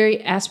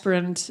very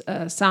aspirant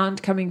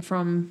sound coming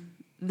from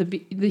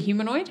the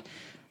humanoid,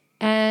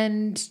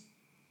 and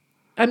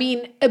I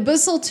mean,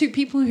 Abyssal, to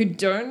people who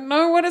don't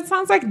know what it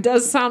sounds like,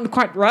 does sound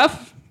quite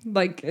rough.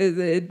 Like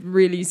it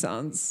really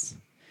sounds.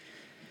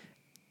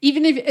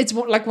 Even if it's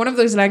like one of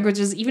those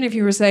languages, even if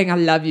you were saying "I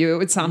love you," it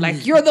would sound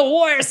like you're the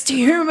worst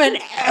human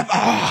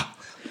ever.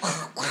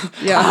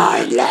 Yeah.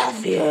 I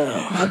love you,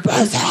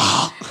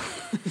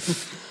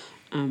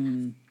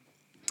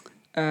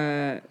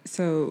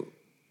 So,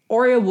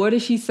 Oriel, what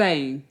is she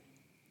saying?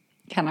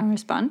 Can I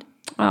respond?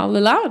 I'll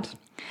allow it.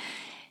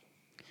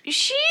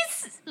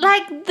 She's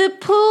like the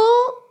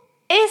pool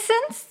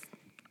essence,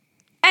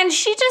 and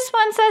she just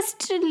wants us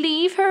to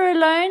leave her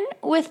alone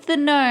with the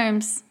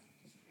gnomes.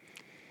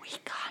 We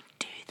can't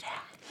do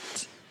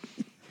that.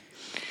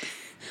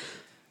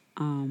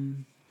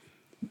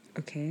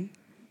 Okay.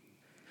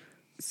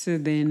 So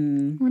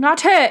then,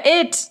 Not her,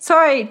 it.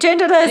 Sorry,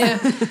 genderless.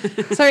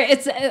 Yeah. Sorry,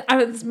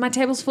 it's my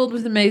table's filled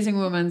with amazing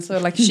women, so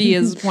like she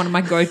is one of my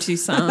go-to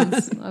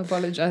sounds. I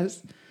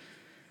apologize.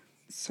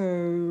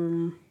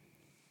 so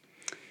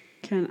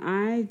can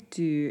I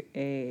do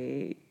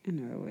a?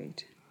 No,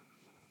 wait.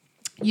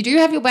 You do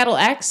have your battle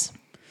axe.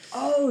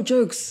 Oh,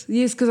 jokes.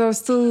 Yes, because I was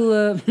still.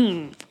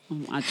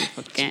 I did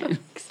forget.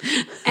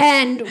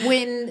 And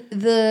when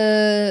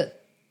the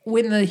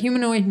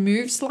humanoid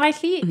moved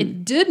slightly,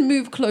 it did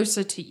move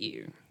closer to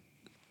you.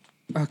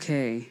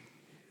 Okay.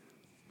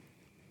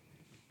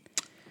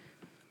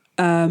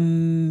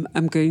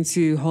 I'm going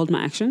to hold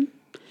my action,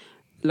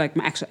 like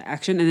my actual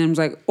action, and then I was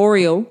like,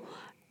 Oriel,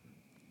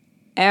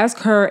 ask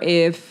her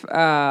if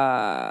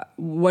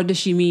what does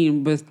she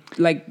mean with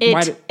like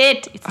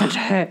It's not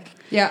her.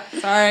 Yeah,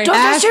 sorry.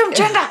 Don't assume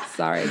gender.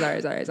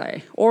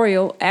 Sorry.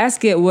 Oriel,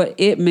 ask it what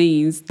it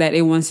means that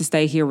it wants to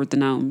stay here with the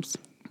gnomes.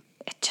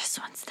 It just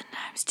wants the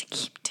gnomes to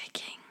keep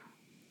digging.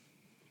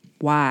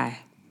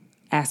 Why?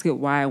 Ask it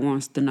why it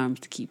wants the gnomes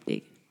to keep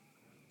digging.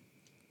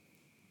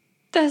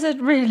 Does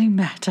it really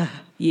matter?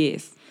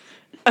 Yes.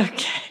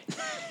 Okay.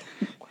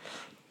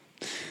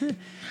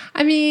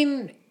 I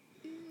mean,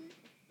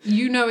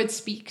 you know it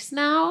speaks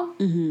now,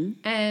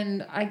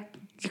 and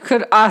You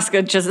could ask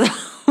it just.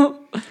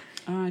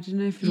 I didn't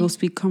know if it will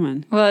speak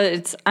common. Well,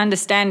 it's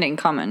understanding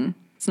common.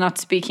 It's not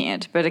speaking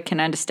it, but it can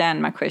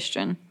understand my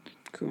question.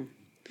 Cool.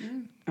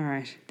 All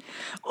right.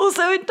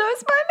 Also, it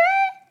knows my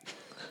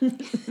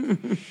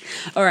name.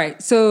 All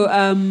right. So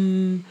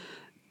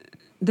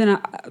then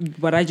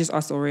what I just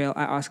asked Oriel,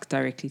 I asked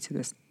directly to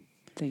this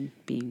thing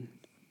being.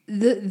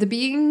 the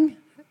being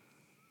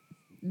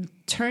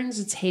turns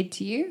its head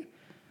to you,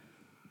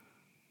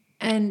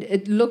 and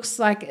it looks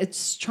like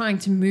it's trying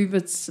to move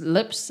its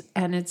lips,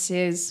 and it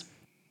says,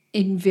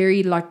 in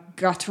very like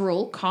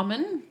guttural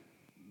common,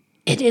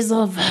 It is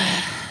of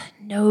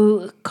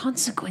no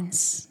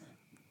consequence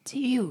to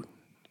you.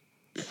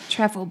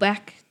 Travel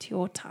back to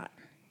your time.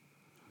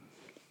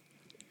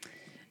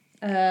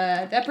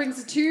 that brings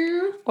it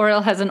to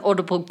Oriel has an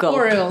audible gulp.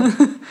 Oriel.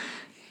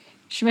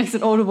 She makes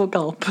an audible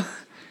gulp.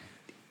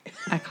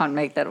 I can't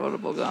make that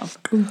audible gulp.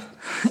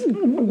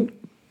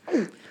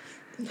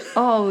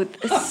 Oh,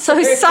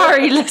 so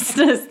sorry,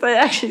 listeners. That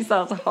actually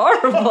sounds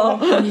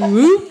horrible.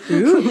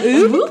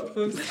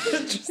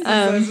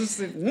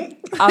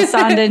 Our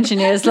sound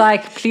engineer is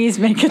like, please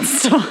make it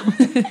stop.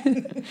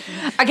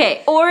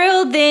 Okay,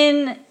 Oriel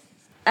then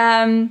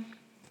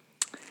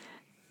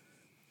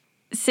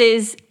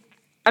says,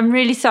 I'm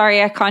really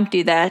sorry, I can't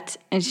do that.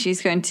 And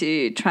she's going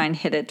to try and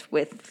hit it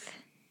with...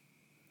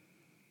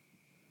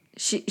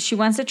 She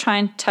wants to try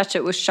and touch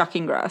it with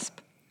Shocking Grasp.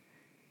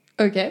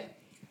 Okay.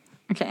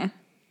 Okay.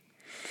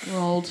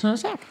 Roll to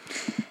attack.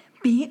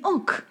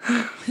 Beok.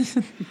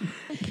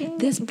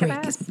 This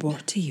break is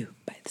brought to you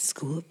by the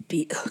School of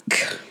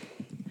Beok.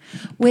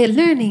 Where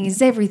learning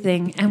is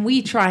everything, and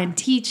we try and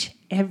teach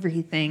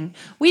everything.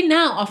 We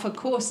now offer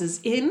courses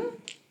in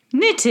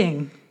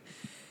Knitting.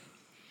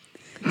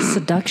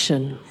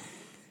 Seduction.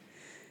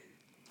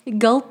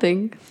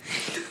 Gulping.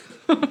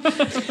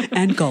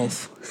 And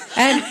golf.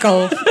 and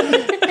golf.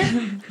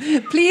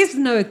 Please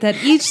note that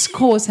each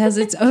course has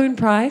its own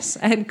price,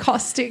 and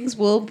costings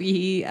will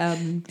be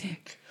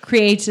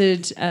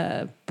created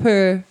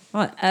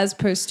as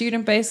per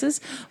student basis.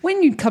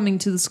 When you're coming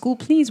to the school,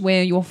 please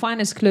wear your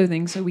finest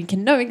clothing so we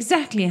can know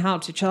exactly how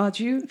to charge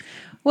you.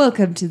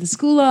 Welcome to the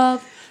School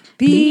of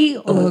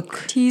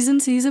Beok. T's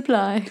and C's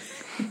apply.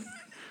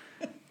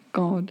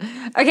 God.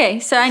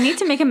 Okay, so I need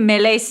to make a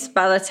melee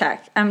spell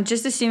attack. I'm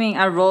just assuming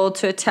I roll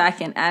to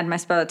attack and add my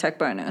spell attack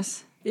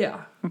bonus.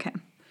 Yeah. Okay.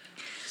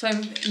 So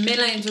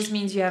melee just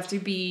means you have to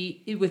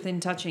be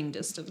within touching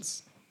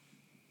distance,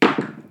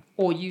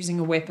 or using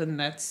a weapon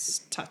that's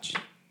touch.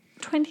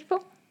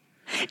 24.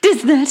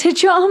 Does that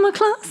hit your armor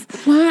class?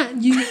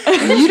 What? You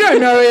don't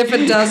know if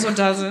it does or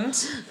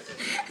doesn't.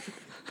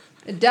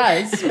 It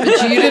does, but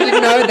you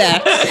didn't know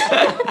that.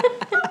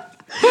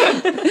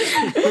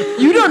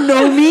 You don't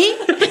know me.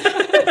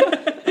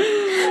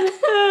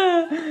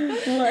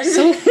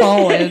 So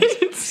forward.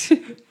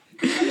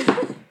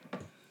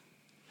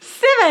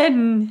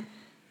 7.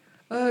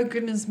 Oh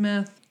goodness,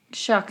 math.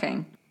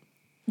 Shocking.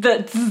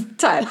 The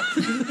type.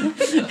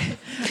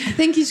 I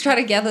think he's trying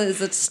to gather,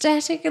 is it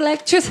static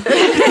electricity?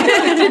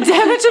 The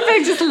damage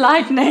effect is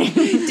lightning.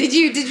 Did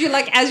you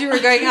like, as you were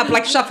going up,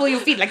 like shuffle your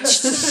feet, like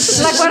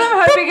Like what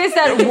I'm hoping is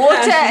that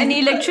water and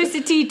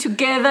electricity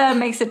together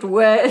makes it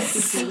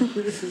worse.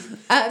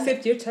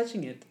 Except you're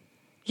touching it.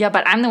 Yeah,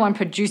 but I'm the one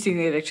producing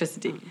the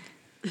electricity.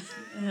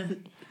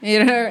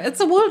 You know,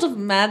 it's a world of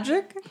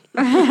magic.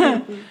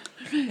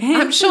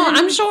 I'm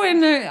sure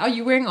in her, are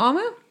you wearing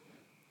armor?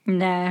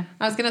 No.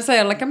 I was gonna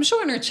say, like, I'm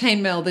sure in her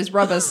chainmail there's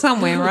rubber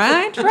somewhere,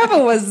 right?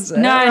 Rubber was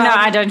No,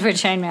 I don't wear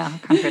chainmail. I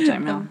can't wear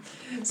chainmail.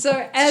 So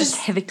Just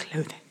heavy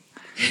clothing.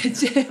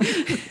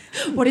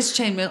 What is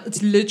chainmail?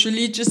 It's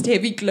literally just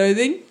heavy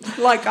clothing.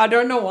 Like, I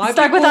don't know why It's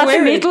like people without the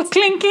wear metal it.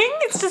 clinking.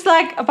 It's just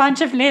like a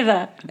bunch of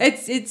leather.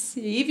 It's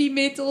heavy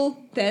metal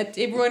that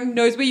everyone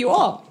knows where you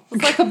are.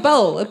 It's like a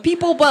bell, a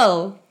people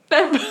bell.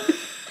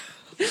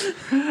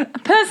 A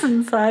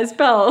person-sized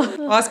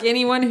bell. Ask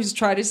anyone who's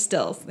tried to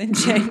stealth in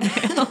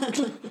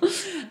chainmail.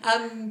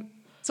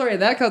 Sorry,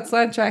 that got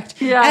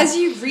sidetracked. Yeah. As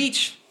you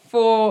reach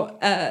for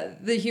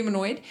the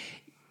humanoid,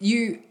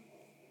 you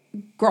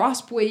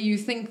grasp where you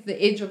think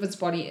the edge of its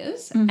body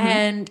is,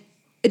 and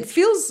it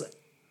feels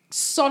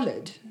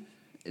solid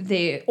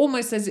there,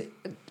 almost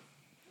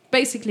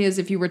basically as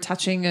if you were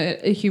touching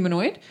a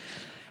humanoid.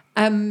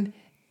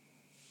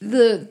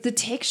 The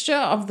texture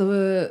of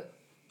the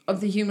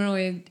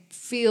humanoid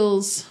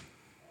feels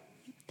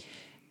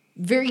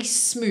very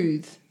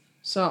smooth,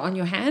 so on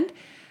your hand,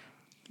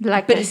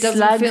 Like But a it doesn't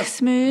slug feel-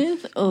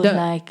 smooth or No.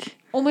 like...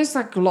 almost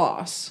like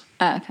glass.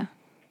 Oh, okay.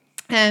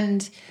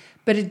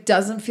 But it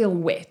doesn't feel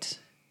wet.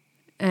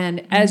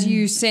 And as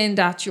you send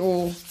out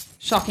your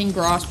shocking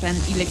grasp and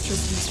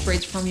electricity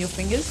spreads from your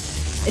fingers,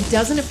 it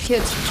doesn't appear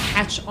to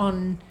catch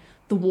on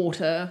the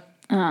water,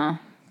 Oh,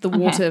 the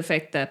water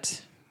effect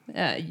that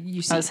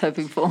you see. I was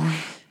hoping for.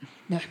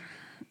 No.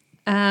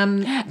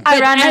 I But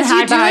ran and as you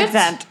hide do behind it-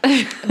 that.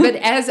 But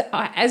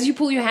as you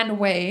pull your hand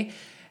away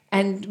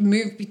and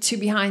move to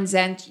behind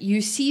Zant,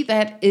 you see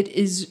that it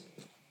is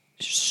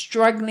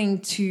struggling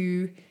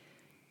to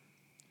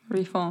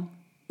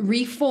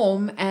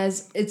reform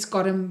as it's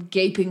got a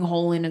gaping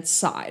hole in its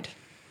side.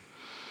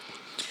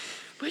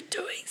 We're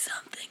doing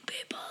something,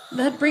 people.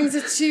 That brings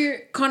it to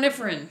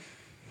Coniferin,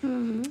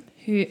 who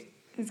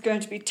It's going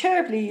to be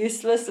terribly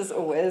useless as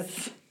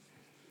always.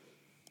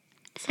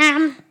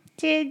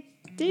 Did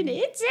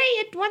it say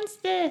it wants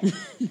the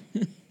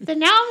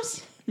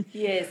gnomes?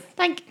 Yes.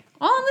 Like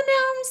all the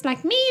gnomes?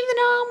 Like me the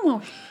gnome?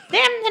 Or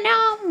them the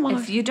gnome? Or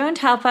If you don't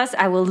help us,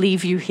 I will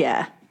leave you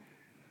here.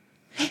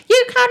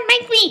 you can't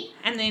make me.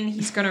 and then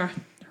he's gonna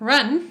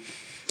run.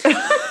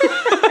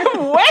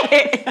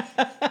 Wait!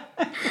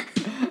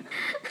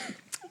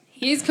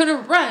 He's gonna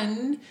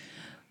run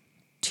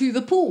to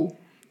the pool.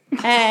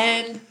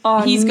 And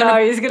Oh, he's no,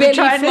 gonna he's gonna belly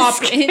try and flop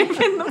escape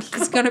in.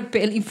 He's gonna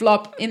belly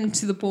flop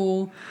into the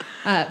pool,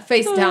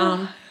 face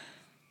down,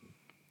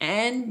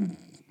 and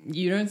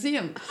you don't see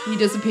him. He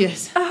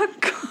disappears. Oh,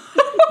 God.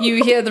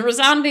 You hear the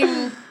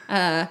resounding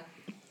of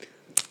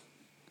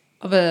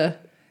a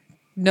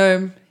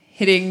gnome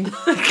hitting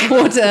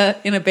water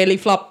in a belly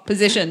flop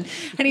position,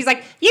 and he's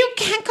like, You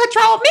can't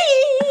control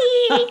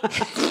me.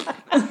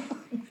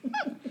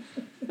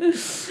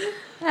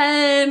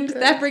 and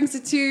that brings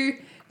it to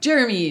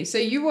Jeremy. So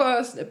you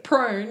are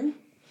prone,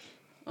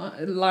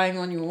 lying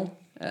on your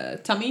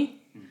tummy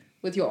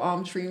with your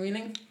arms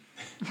freewheeling.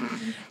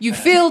 You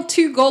feel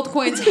 2 gold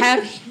coins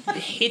have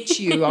hit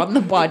you on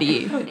the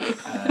body.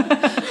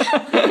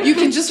 You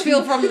can just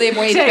feel from their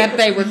weight that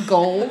they were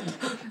gold.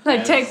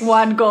 Like, take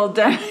 1 gold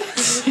damage.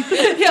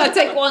 Yeah,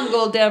 take 1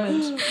 gold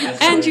damage.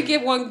 And you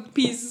get 1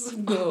 piece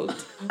of gold.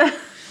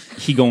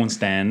 He go and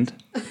stand,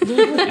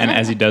 and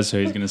as he does so,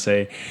 he's going to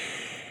say,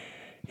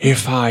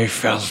 "If I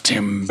felt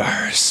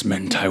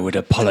embarrassment, I would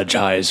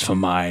apologize for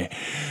my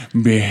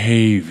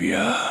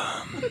behavior.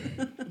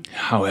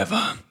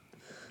 However,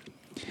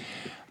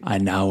 I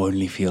now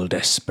only feel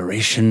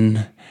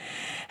desperation,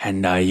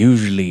 and I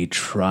usually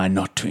try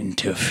not to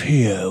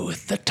interfere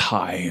with the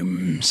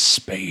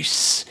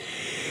time-space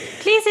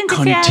Please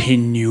interfere.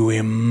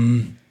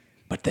 continuum,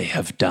 but they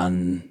have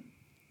done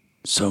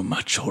so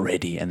much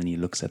already." And then he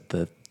looks at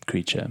the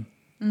creature,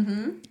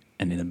 and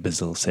in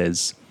Abyssal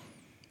says,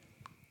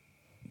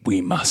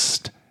 "We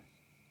must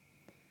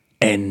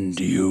end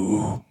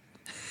you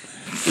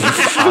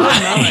if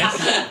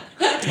I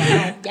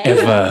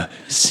ever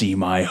see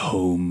my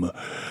home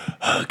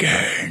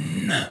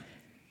again."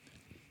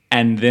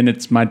 And then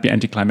it might be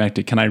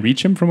anticlimactic. Can I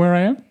reach him from where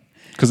I am?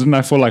 Because then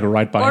I fall like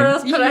right by Or him.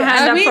 else put a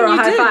hand up for a you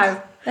high did.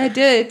 five. I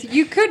did.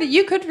 You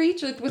could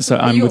reach it with So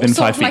I'm your, within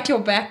sort 5 of like feet. your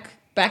back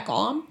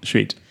arm.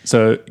 Sweet.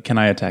 So can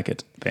I attack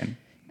it then?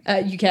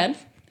 You can.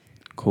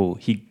 Cool.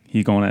 He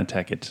gonna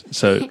attack it.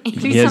 So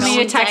Please he, tell has, me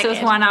he attacks it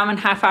with 1 arm and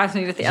high fives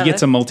me with the he other.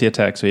 gets a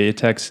multi-attack. So he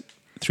attacks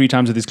 3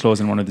 times with his claws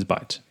and 1 with his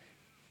bite.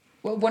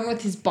 Well, 1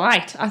 with his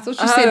bite. I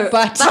thought you said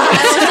butt.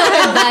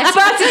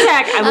 Butt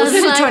attack! I will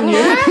sit on you.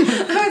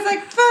 I was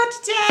like, butt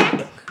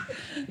attack.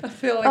 I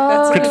feel like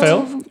that's Crit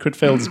fail. Crit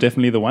fail is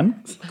definitely the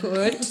one.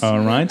 good. All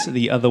right.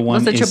 The other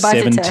one Was it your is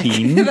bite attack?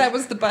 17. That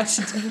was the butt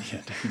attack.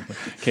 Yeah, definitely.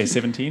 Okay,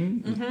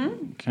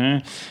 17.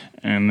 Okay.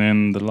 And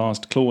then the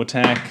last claw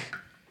attack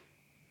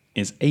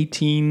is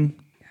 18.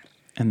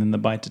 And then the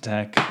bite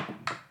attack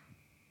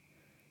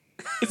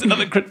is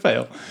another crit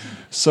fail.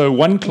 So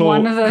 1 claw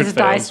One of those crit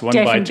dice fails, 1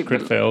 bite definitely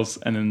crit will- fails,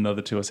 and then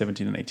another 2 are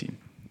 17 and 18.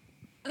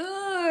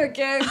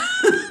 Okay.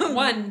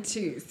 1,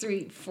 2,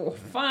 3, 4,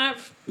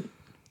 5.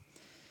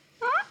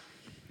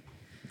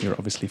 You're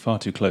obviously far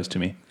too close to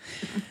me.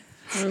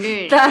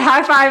 That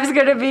high five is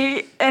going to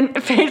be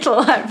a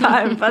fatal high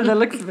five by the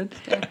looks of it.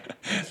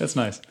 That's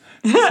nice.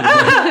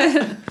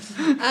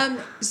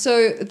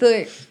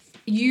 So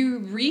you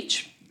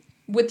reach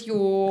with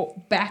your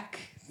back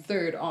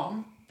third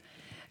arm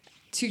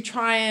to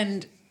try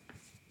and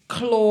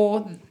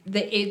claw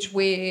the edge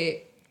where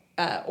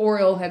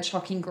Oriel had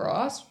shocking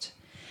grasped.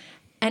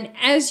 And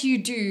as you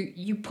do,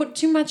 you put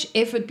too much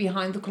effort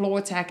behind the claw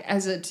attack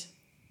as it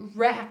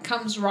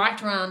comes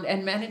right around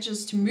and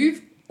manages to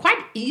move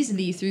quite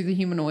easily through the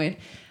humanoid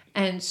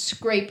and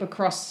scrape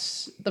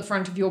across the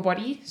front of your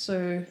body.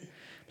 So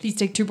please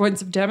take 2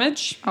 points of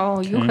damage.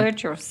 Oh, you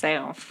hurt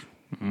yourself.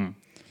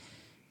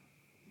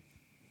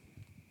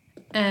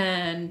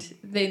 And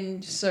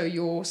then, so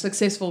your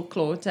successful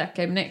claw attack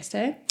came next,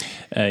 eh?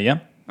 Yeah.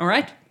 All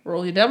right,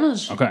 roll your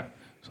damage. Okay.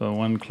 So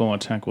one claw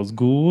attack was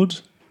good.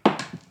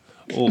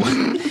 Oh,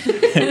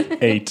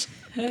 8.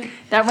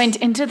 That went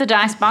into the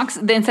dice box,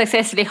 then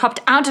successfully hopped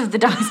out of the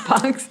dice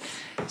box.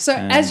 So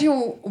as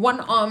your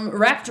one arm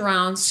wrapped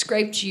around,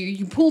 scraped you,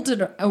 you pulled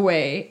it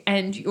away,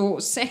 and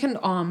your second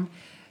arm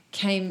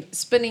came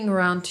spinning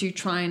around to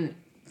try and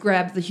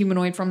grab the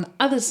humanoid from the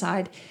other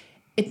side.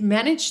 It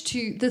managed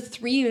to, the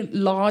 3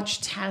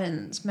 large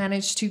talons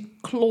managed to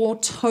claw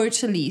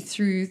totally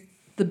through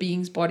the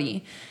being's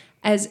body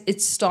as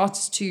it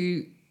starts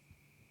to,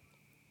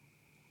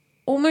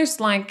 almost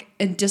like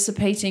a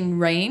dissipating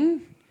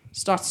rain,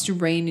 starts to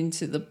rain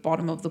into the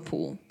bottom of the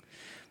pool.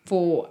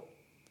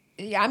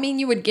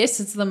 You would guess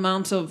it's the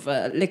amount of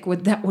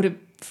liquid that would have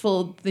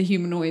filled the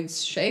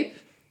humanoid's shape.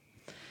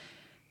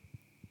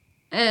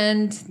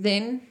 And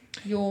then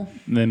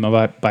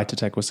my bite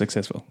attack was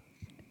successful.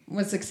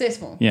 was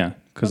successful. Yeah,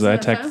 because Wasn't I it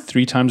attacked fast?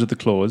 3 times with the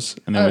claws,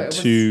 and there Oh, were it was-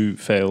 2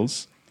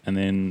 fails, and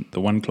then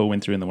the 1 claw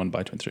went through and the 1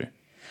 bite went through.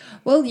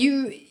 Well,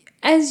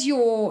 as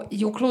your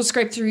claws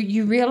scrape through,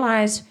 you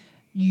realize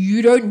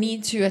you don't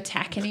need to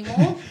attack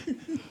anymore.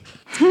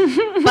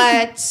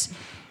 But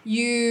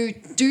you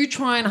do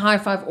try and high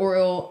five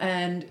Oriel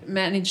and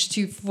manage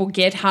to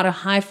forget how to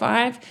high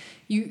five.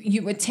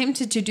 You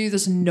attempted to do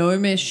this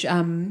gnomish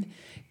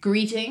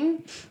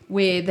greeting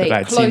where they But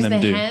I'd seen close them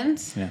their do.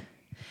 hands.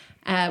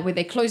 Yeah. Where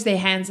they close their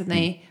hands and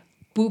they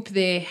boop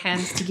their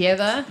hands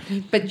together,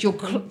 but your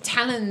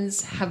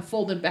talons have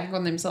folded back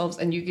on themselves,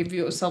 and you give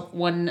yourself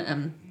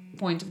 1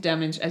 point of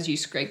damage as you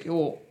scrape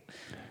your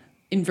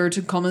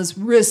inverted commas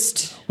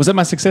wrist. Was that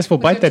my successful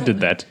bite that did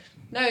that?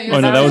 No, Oh,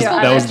 no,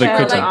 that was the you were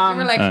critic. like, you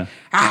were like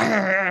Ah.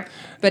 "Argh,"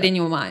 but in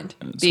your mind,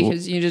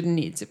 because you didn't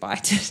need to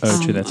bite it.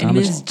 Oh, true. That's how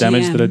Ms. much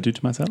damage GM. did I do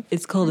to myself?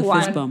 It's called a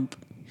fist bump.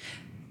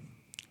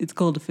 It's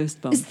called a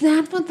fist bump. Is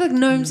that what the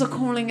gnomes are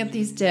calling it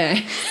these days?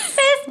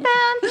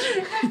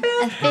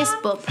 A fist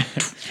bump.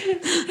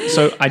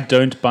 So I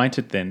don't bite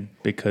it then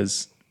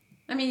because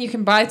I mean, you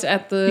can bite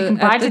at the You can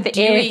bite at the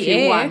air if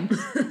dewy you want.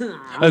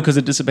 because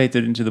it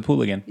dissipated into the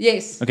pool again.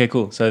 Yes, Okay,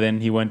 cool. So then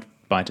he won't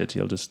bite it.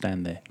 He'll just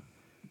stand there.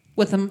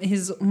 with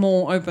his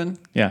maw open.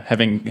 Yeah,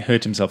 having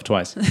hurt himself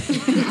twice.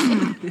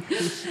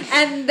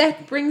 And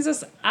that brings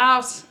us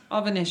out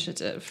of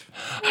initiative.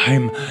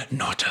 I'm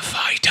not a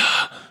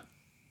fighter.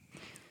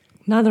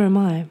 Neither am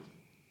I.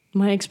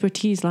 My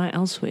expertise lie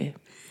elsewhere.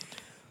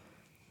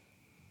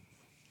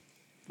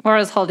 Or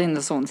is holding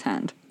the sworn's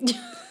hand.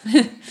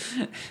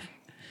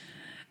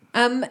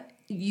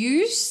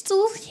 You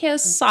still hear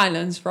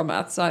silence from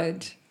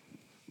outside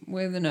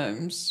where the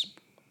gnomes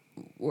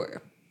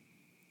were.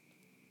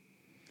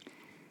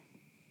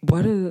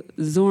 What are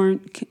Zorn?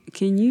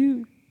 Can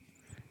you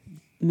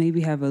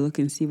maybe have a look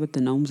and see what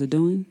the gnomes are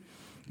doing?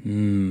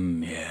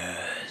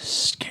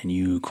 Yes. Can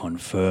you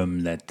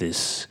confirm that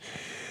this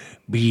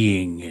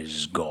being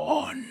is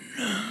gone?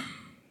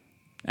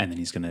 And then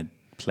he's going to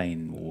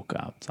plain walk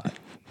outside.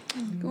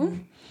 Cool.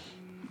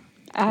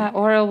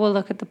 Oriel will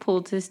look at the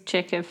pool to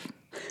check if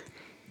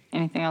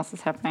anything else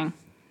is happening.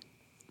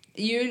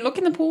 You look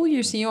in the pool,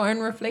 you see your own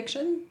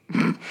reflection.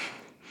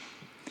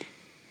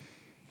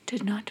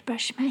 Did not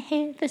brush my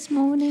hair this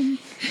morning.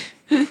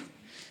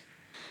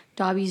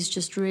 Darby's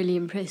just really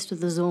impressed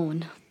with the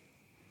zone.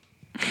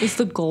 Is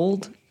the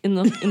gold in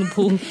the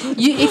pool?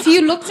 If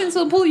you looked into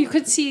the pool, you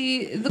could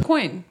see the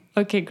coin.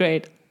 Okay,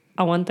 great.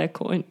 I want that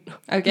coin.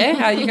 Okay,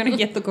 how are you going to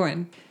get the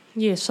coin?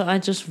 Yeah, so I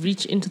just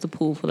reach into the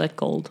pool for that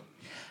gold.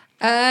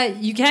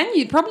 You can.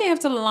 You'd probably have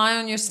to lie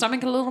on your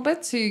stomach a little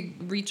bit to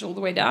reach all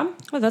the way down.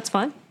 Oh, that's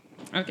fine.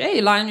 Okay,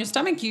 you lie on your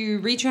stomach, you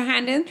reach your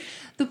hand in.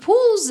 The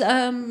pool's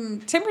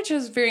temperature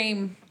is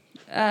very,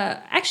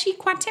 actually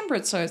quite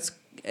temperate, so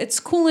it's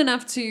cool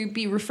enough to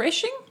be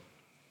refreshing.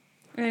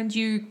 And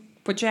you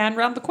put your hand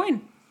around the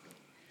coin,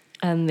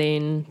 And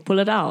then pull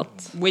it out.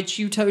 which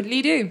you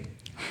totally do.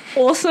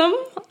 Awesome.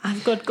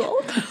 I've got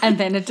gold. And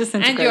then it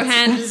disintegrates. And your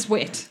hand is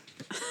wet.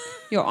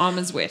 Your arm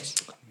is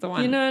wet. The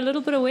one. You know, a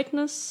little bit of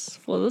wetness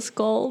for this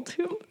gold.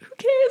 Who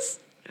cares?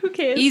 Who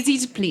cares? Easy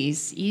to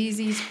please.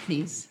 Easy to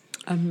please.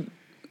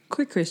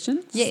 Quick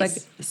question. Yes. It's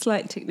like a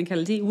slight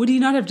technicality. Would he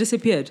not have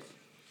disappeared?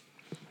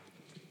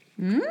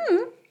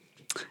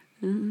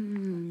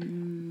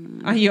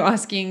 Are you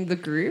asking the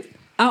group?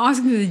 I'm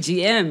asking the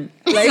GM.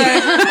 Like,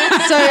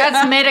 So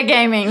that's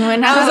metagaming.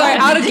 When I was like,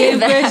 out of game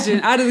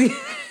question. Out of the.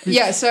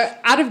 Yeah, so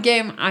out of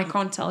game, I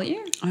can't tell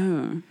you.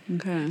 Oh,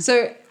 okay.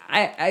 So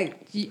out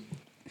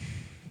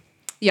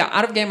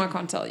of game, I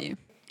can't tell you.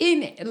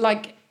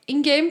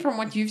 In game, from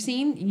what you've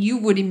seen, you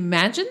would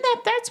imagine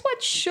that that's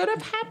what should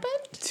have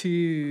happened.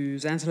 To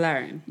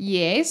Xantalarian.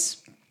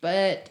 Yes,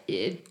 but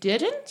it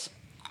didn't.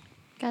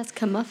 Guys,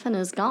 Camuffin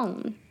is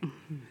gone.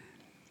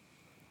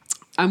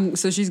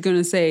 So she's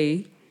gonna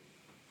say,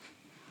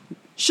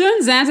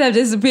 shouldn't Xanta have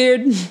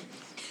disappeared?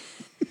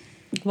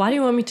 Why do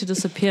you want me to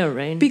disappear,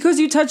 Rain? Because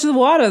you touched the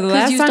water. The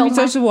last you time stole you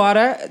touched the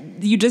water,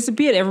 you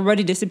disappeared.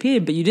 Everybody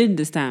disappeared, but you didn't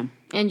this time.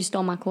 And you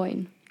stole my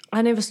coin.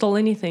 I never stole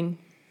anything.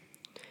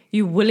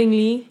 You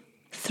willingly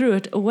threw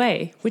it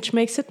away, which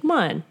makes it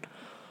mine.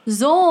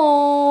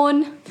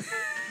 Zone!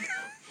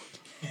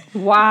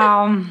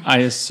 Wow. I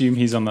assume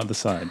he's on the other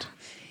side.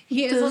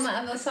 He is on the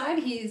other side.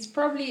 He's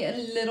probably a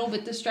little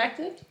bit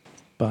distracted.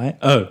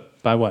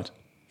 By what?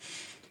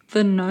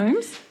 The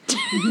gnomes?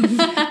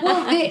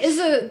 Well,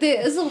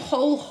 there is a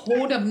whole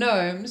horde of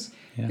gnomes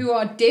who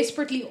are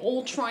desperately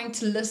all trying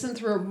to listen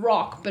through a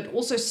rock, but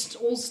also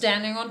all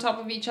standing on top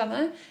of each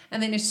other.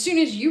 And then as soon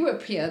as you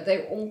appear,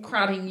 they're all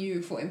crowding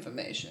you for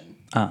information.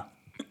 Ah.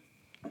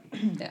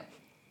 Yeah.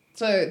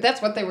 So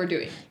that's what they were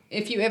doing.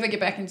 If you ever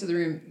get back into the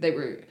room, they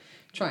were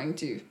trying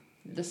to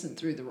listen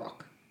through the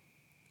rock.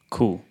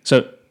 Cool.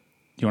 So,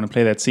 you want to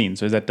play that scene?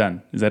 So is that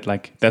done? Is that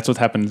like, that's what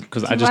happened?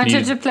 Because I just wanted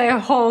need... to play a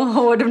whole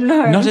horde of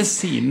gnomes. Not a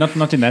scene,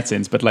 not in that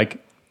sense, but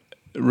like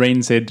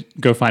Rain said,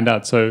 go find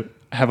out. So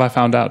have I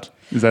found out?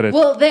 Is that it?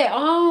 Well, there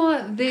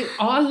are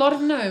a lot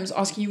of gnomes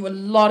asking you a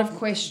lot of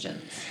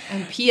questions,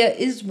 and Pia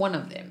is one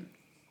of them.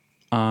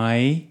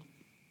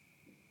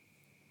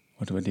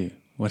 What do I do?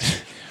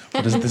 What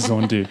does the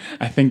Zorn do?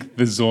 I think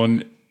the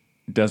Zorn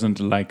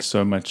doesn't like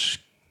so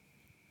much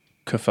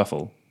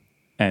kerfuffle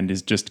and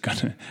is just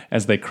gonna,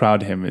 as they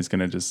crowd him, is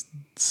gonna just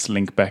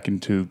slink back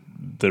into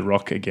the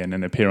rock again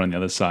and appear on the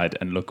other side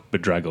and look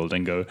bedraggled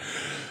and go,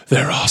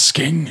 they're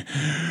asking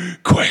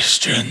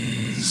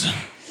questions.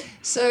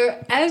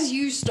 So as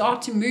you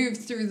start to move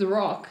through the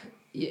rock,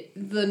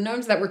 the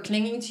gnomes that were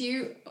clinging to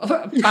you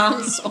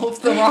bounce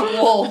off the rock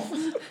wall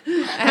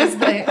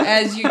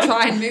as you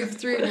try and move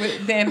through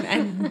with them,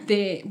 and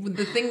the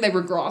thing they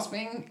were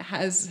grasping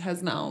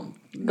has now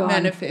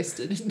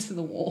manifested into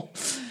the wall.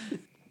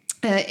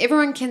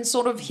 Everyone can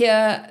sort of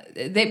hear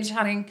them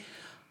shouting,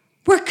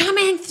 "We're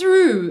coming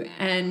through!"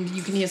 and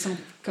you can hear some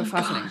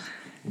kerfuffling.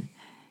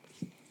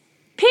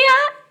 Pia!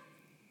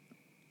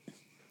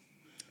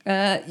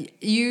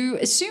 You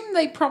assume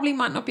they probably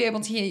might not be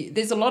able to hear you.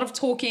 There's a lot of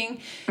talking.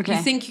 Okay.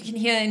 You think you can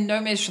hear in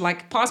Gnomish,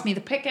 like, pass me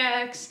the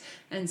pickaxe,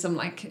 and some,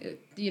 like,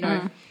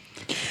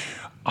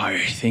 I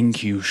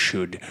think you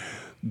should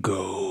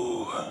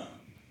go.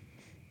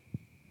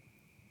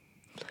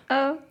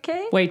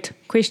 Okay. Wait,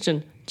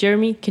 question.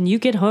 Jeremy, can you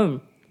get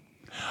home?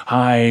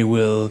 I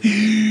will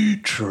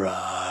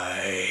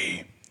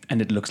try.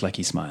 And it looks like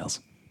he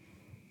smiles.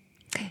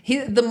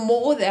 The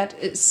more that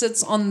it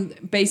sits on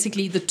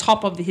basically the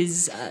top of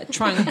his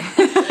trunk,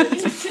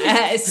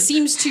 it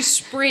seems to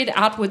spread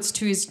outwards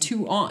to his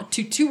two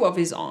of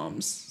his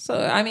arms.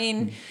 So, I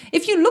mean,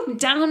 if you look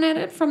down at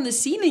it from the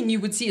ceiling, you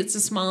would see it's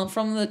a smile.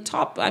 From the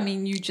top, I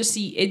mean, you just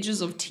see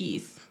edges of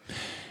teeth.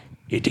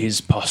 It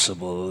is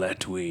possible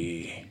that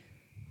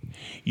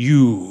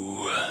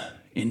you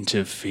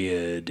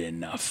interfered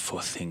enough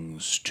for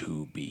things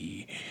to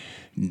be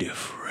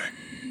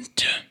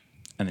different.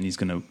 And then he's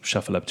going to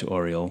shuffle up to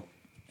Oriel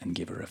and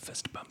give her a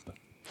fist bump.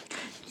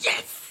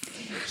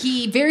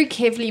 He very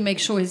carefully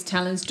makes sure his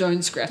talons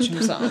don't scratch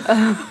himself.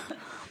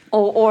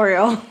 Or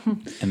Oriel.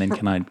 And then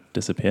can I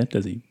disappear?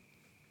 Does he?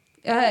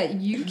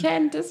 You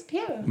can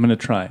disappear. I'm going to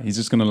try. He's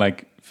just going to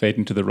like fade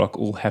into the rock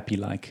all happy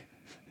like.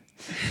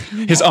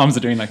 His arms are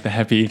doing like the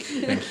happy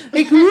thing.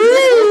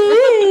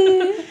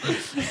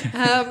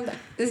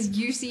 As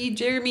you see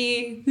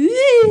Jeremy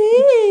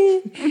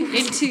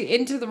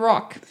into the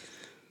rock.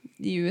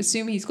 You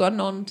assume he's gotten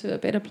on to a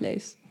better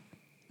place.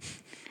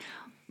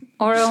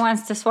 Oriel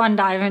wants to swan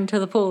dive into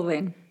the pool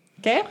then.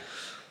 Okay.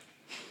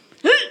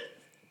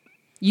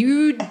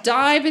 You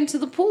dive into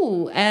the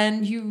pool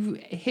and you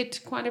hit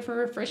quite a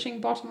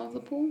refreshing bottom of the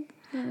pool.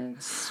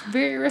 It's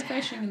very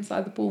refreshing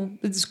inside the pool.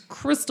 It's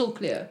crystal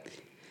clear.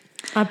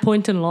 I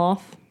point and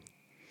laugh.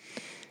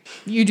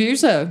 You do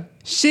so.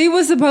 She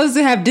was supposed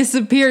to have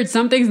disappeared.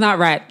 Something's not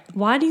right.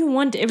 Why do you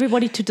want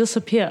everybody to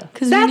disappear?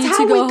 That's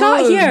how we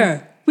got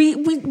here. We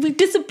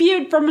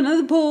disappeared from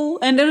another pool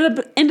and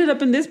ended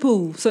up in this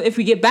pool. So if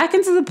we get back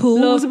into the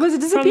pool, we're supposed to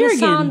disappear from the again.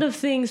 sound of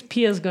things,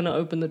 Pia's going to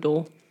open the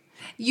door.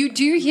 You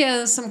do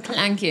hear some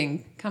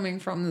clanking coming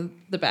from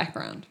the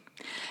background.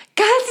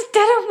 Guys, it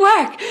didn't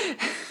work.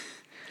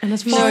 And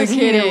as far as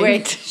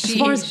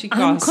She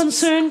I'm gasps.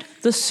 concerned,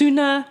 the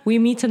sooner we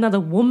meet another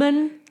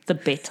woman, the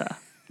better.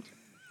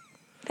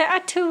 There are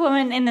 2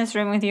 women in this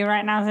room with you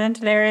right now,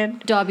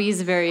 Xantalarian. Darby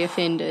is very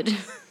offended.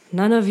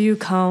 None of you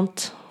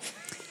count.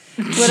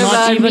 What Not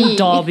about even me?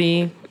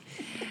 Darby.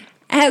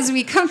 As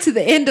we come to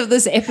the end of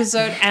this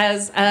episode,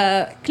 as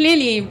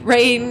clearly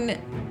Rain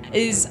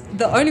is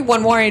the only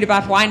one worried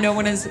about why no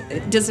one is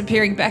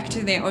disappearing back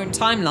to their own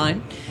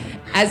timeline,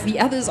 as the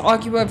others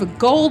argue over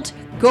gold,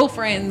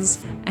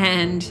 girlfriends,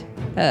 and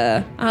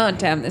oh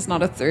damn, there's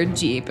not a third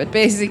G, but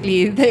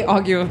basically they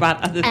argue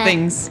about other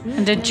things.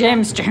 And the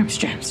gems.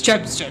 Gems.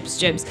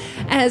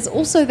 As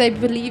also they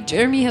believe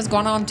Jeremy has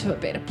gone on to a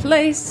better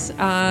place,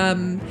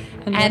 and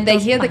they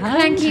hear the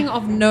clanking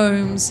of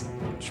gnomes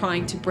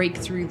trying to break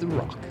through the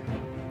rock.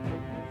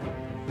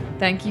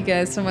 Thank you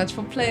guys so much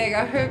for playing.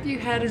 I hope you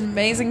had an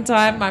amazing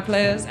time, my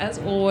players, as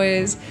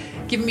always.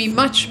 Giving me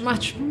much,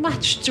 much,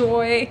 much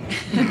joy.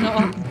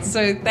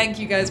 So thank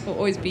you guys for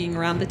always being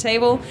around the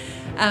table.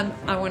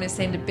 I want to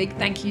send a big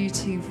thank you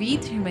to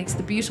Veet, who makes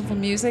the beautiful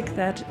music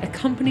that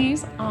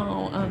accompanies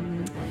our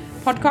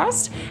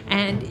podcast.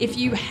 And if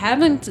you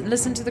haven't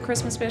listened to the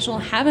Christmas special,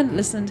 haven't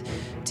listened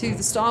to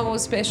the Star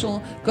Wars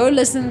special, go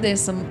listen. There's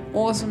some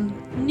awesome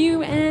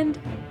new and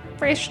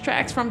fresh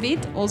tracks from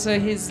Veet. Also,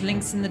 his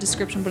links in the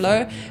description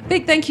below.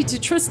 Big thank you to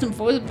Tristan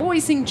for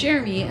voicing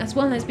Jeremy, as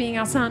well as being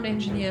our sound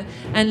engineer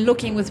and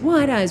looking with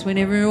wide eyes when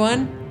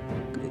everyone...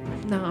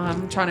 No,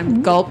 I'm trying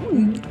to gulp.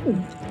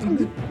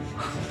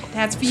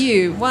 That's for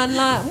you. One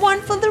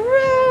for the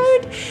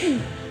road.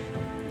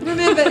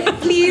 Remember,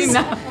 please,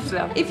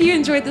 if you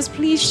enjoyed this,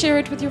 please share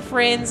it with your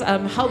friends.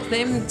 Help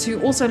them to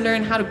also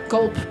learn how to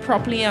gulp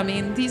properly. I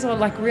mean, these are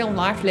like real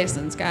life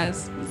lessons,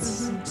 guys.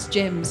 It's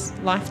gems,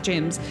 life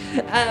gems.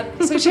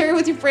 So share it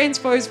with your friends,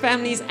 foes,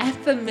 families, and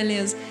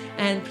familiars.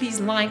 And please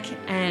like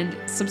and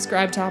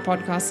subscribe to our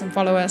podcast and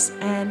follow us.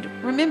 And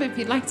remember, if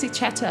you'd like to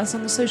chat to us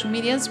on the social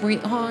medias, we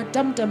are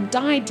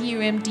DumDumDie,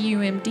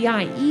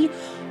 DumDumDie,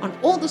 on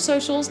all the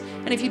socials.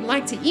 And if you'd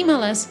like to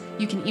email us,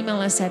 you can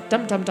email us at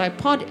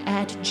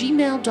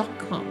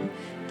dumdumdiepod@gmail.com.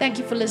 Thank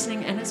you for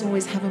listening, and as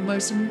always, have a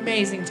most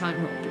amazing time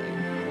role-playing.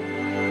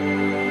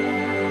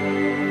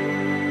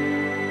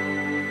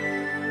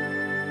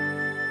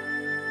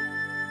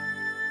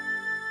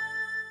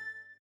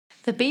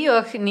 The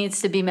Bjork needs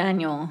to be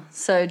manual,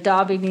 so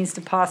Darby needs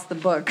to pass the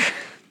book.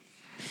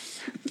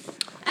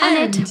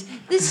 And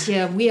this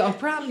year, we are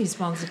proudly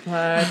sponsored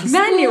by the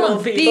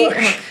Manual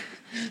Bjork.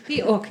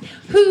 Bjork.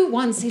 Who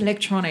wants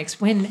electronics?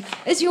 When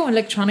is your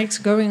electronics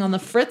going on the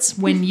fritz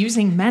when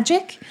using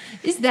magic?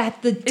 Is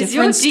that the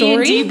different Is your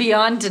story? D&D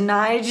Beyond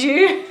denied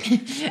you?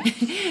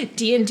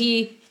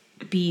 D&D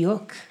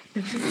Bjork.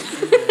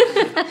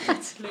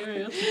 That's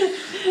hilarious.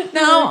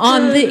 Now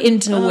on the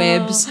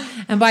interwebs,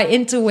 and by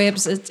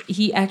interwebs,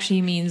 he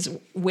actually means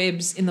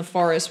webs in the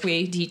forest where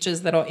he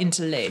teaches that are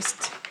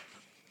interlaced.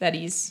 That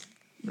he's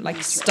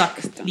like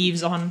stuck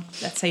leaves on.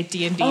 Let's say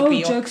D&D. Oh,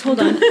 jokes, hold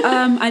on.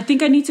 I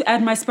think I need to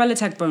add my spell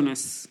attack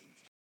bonus.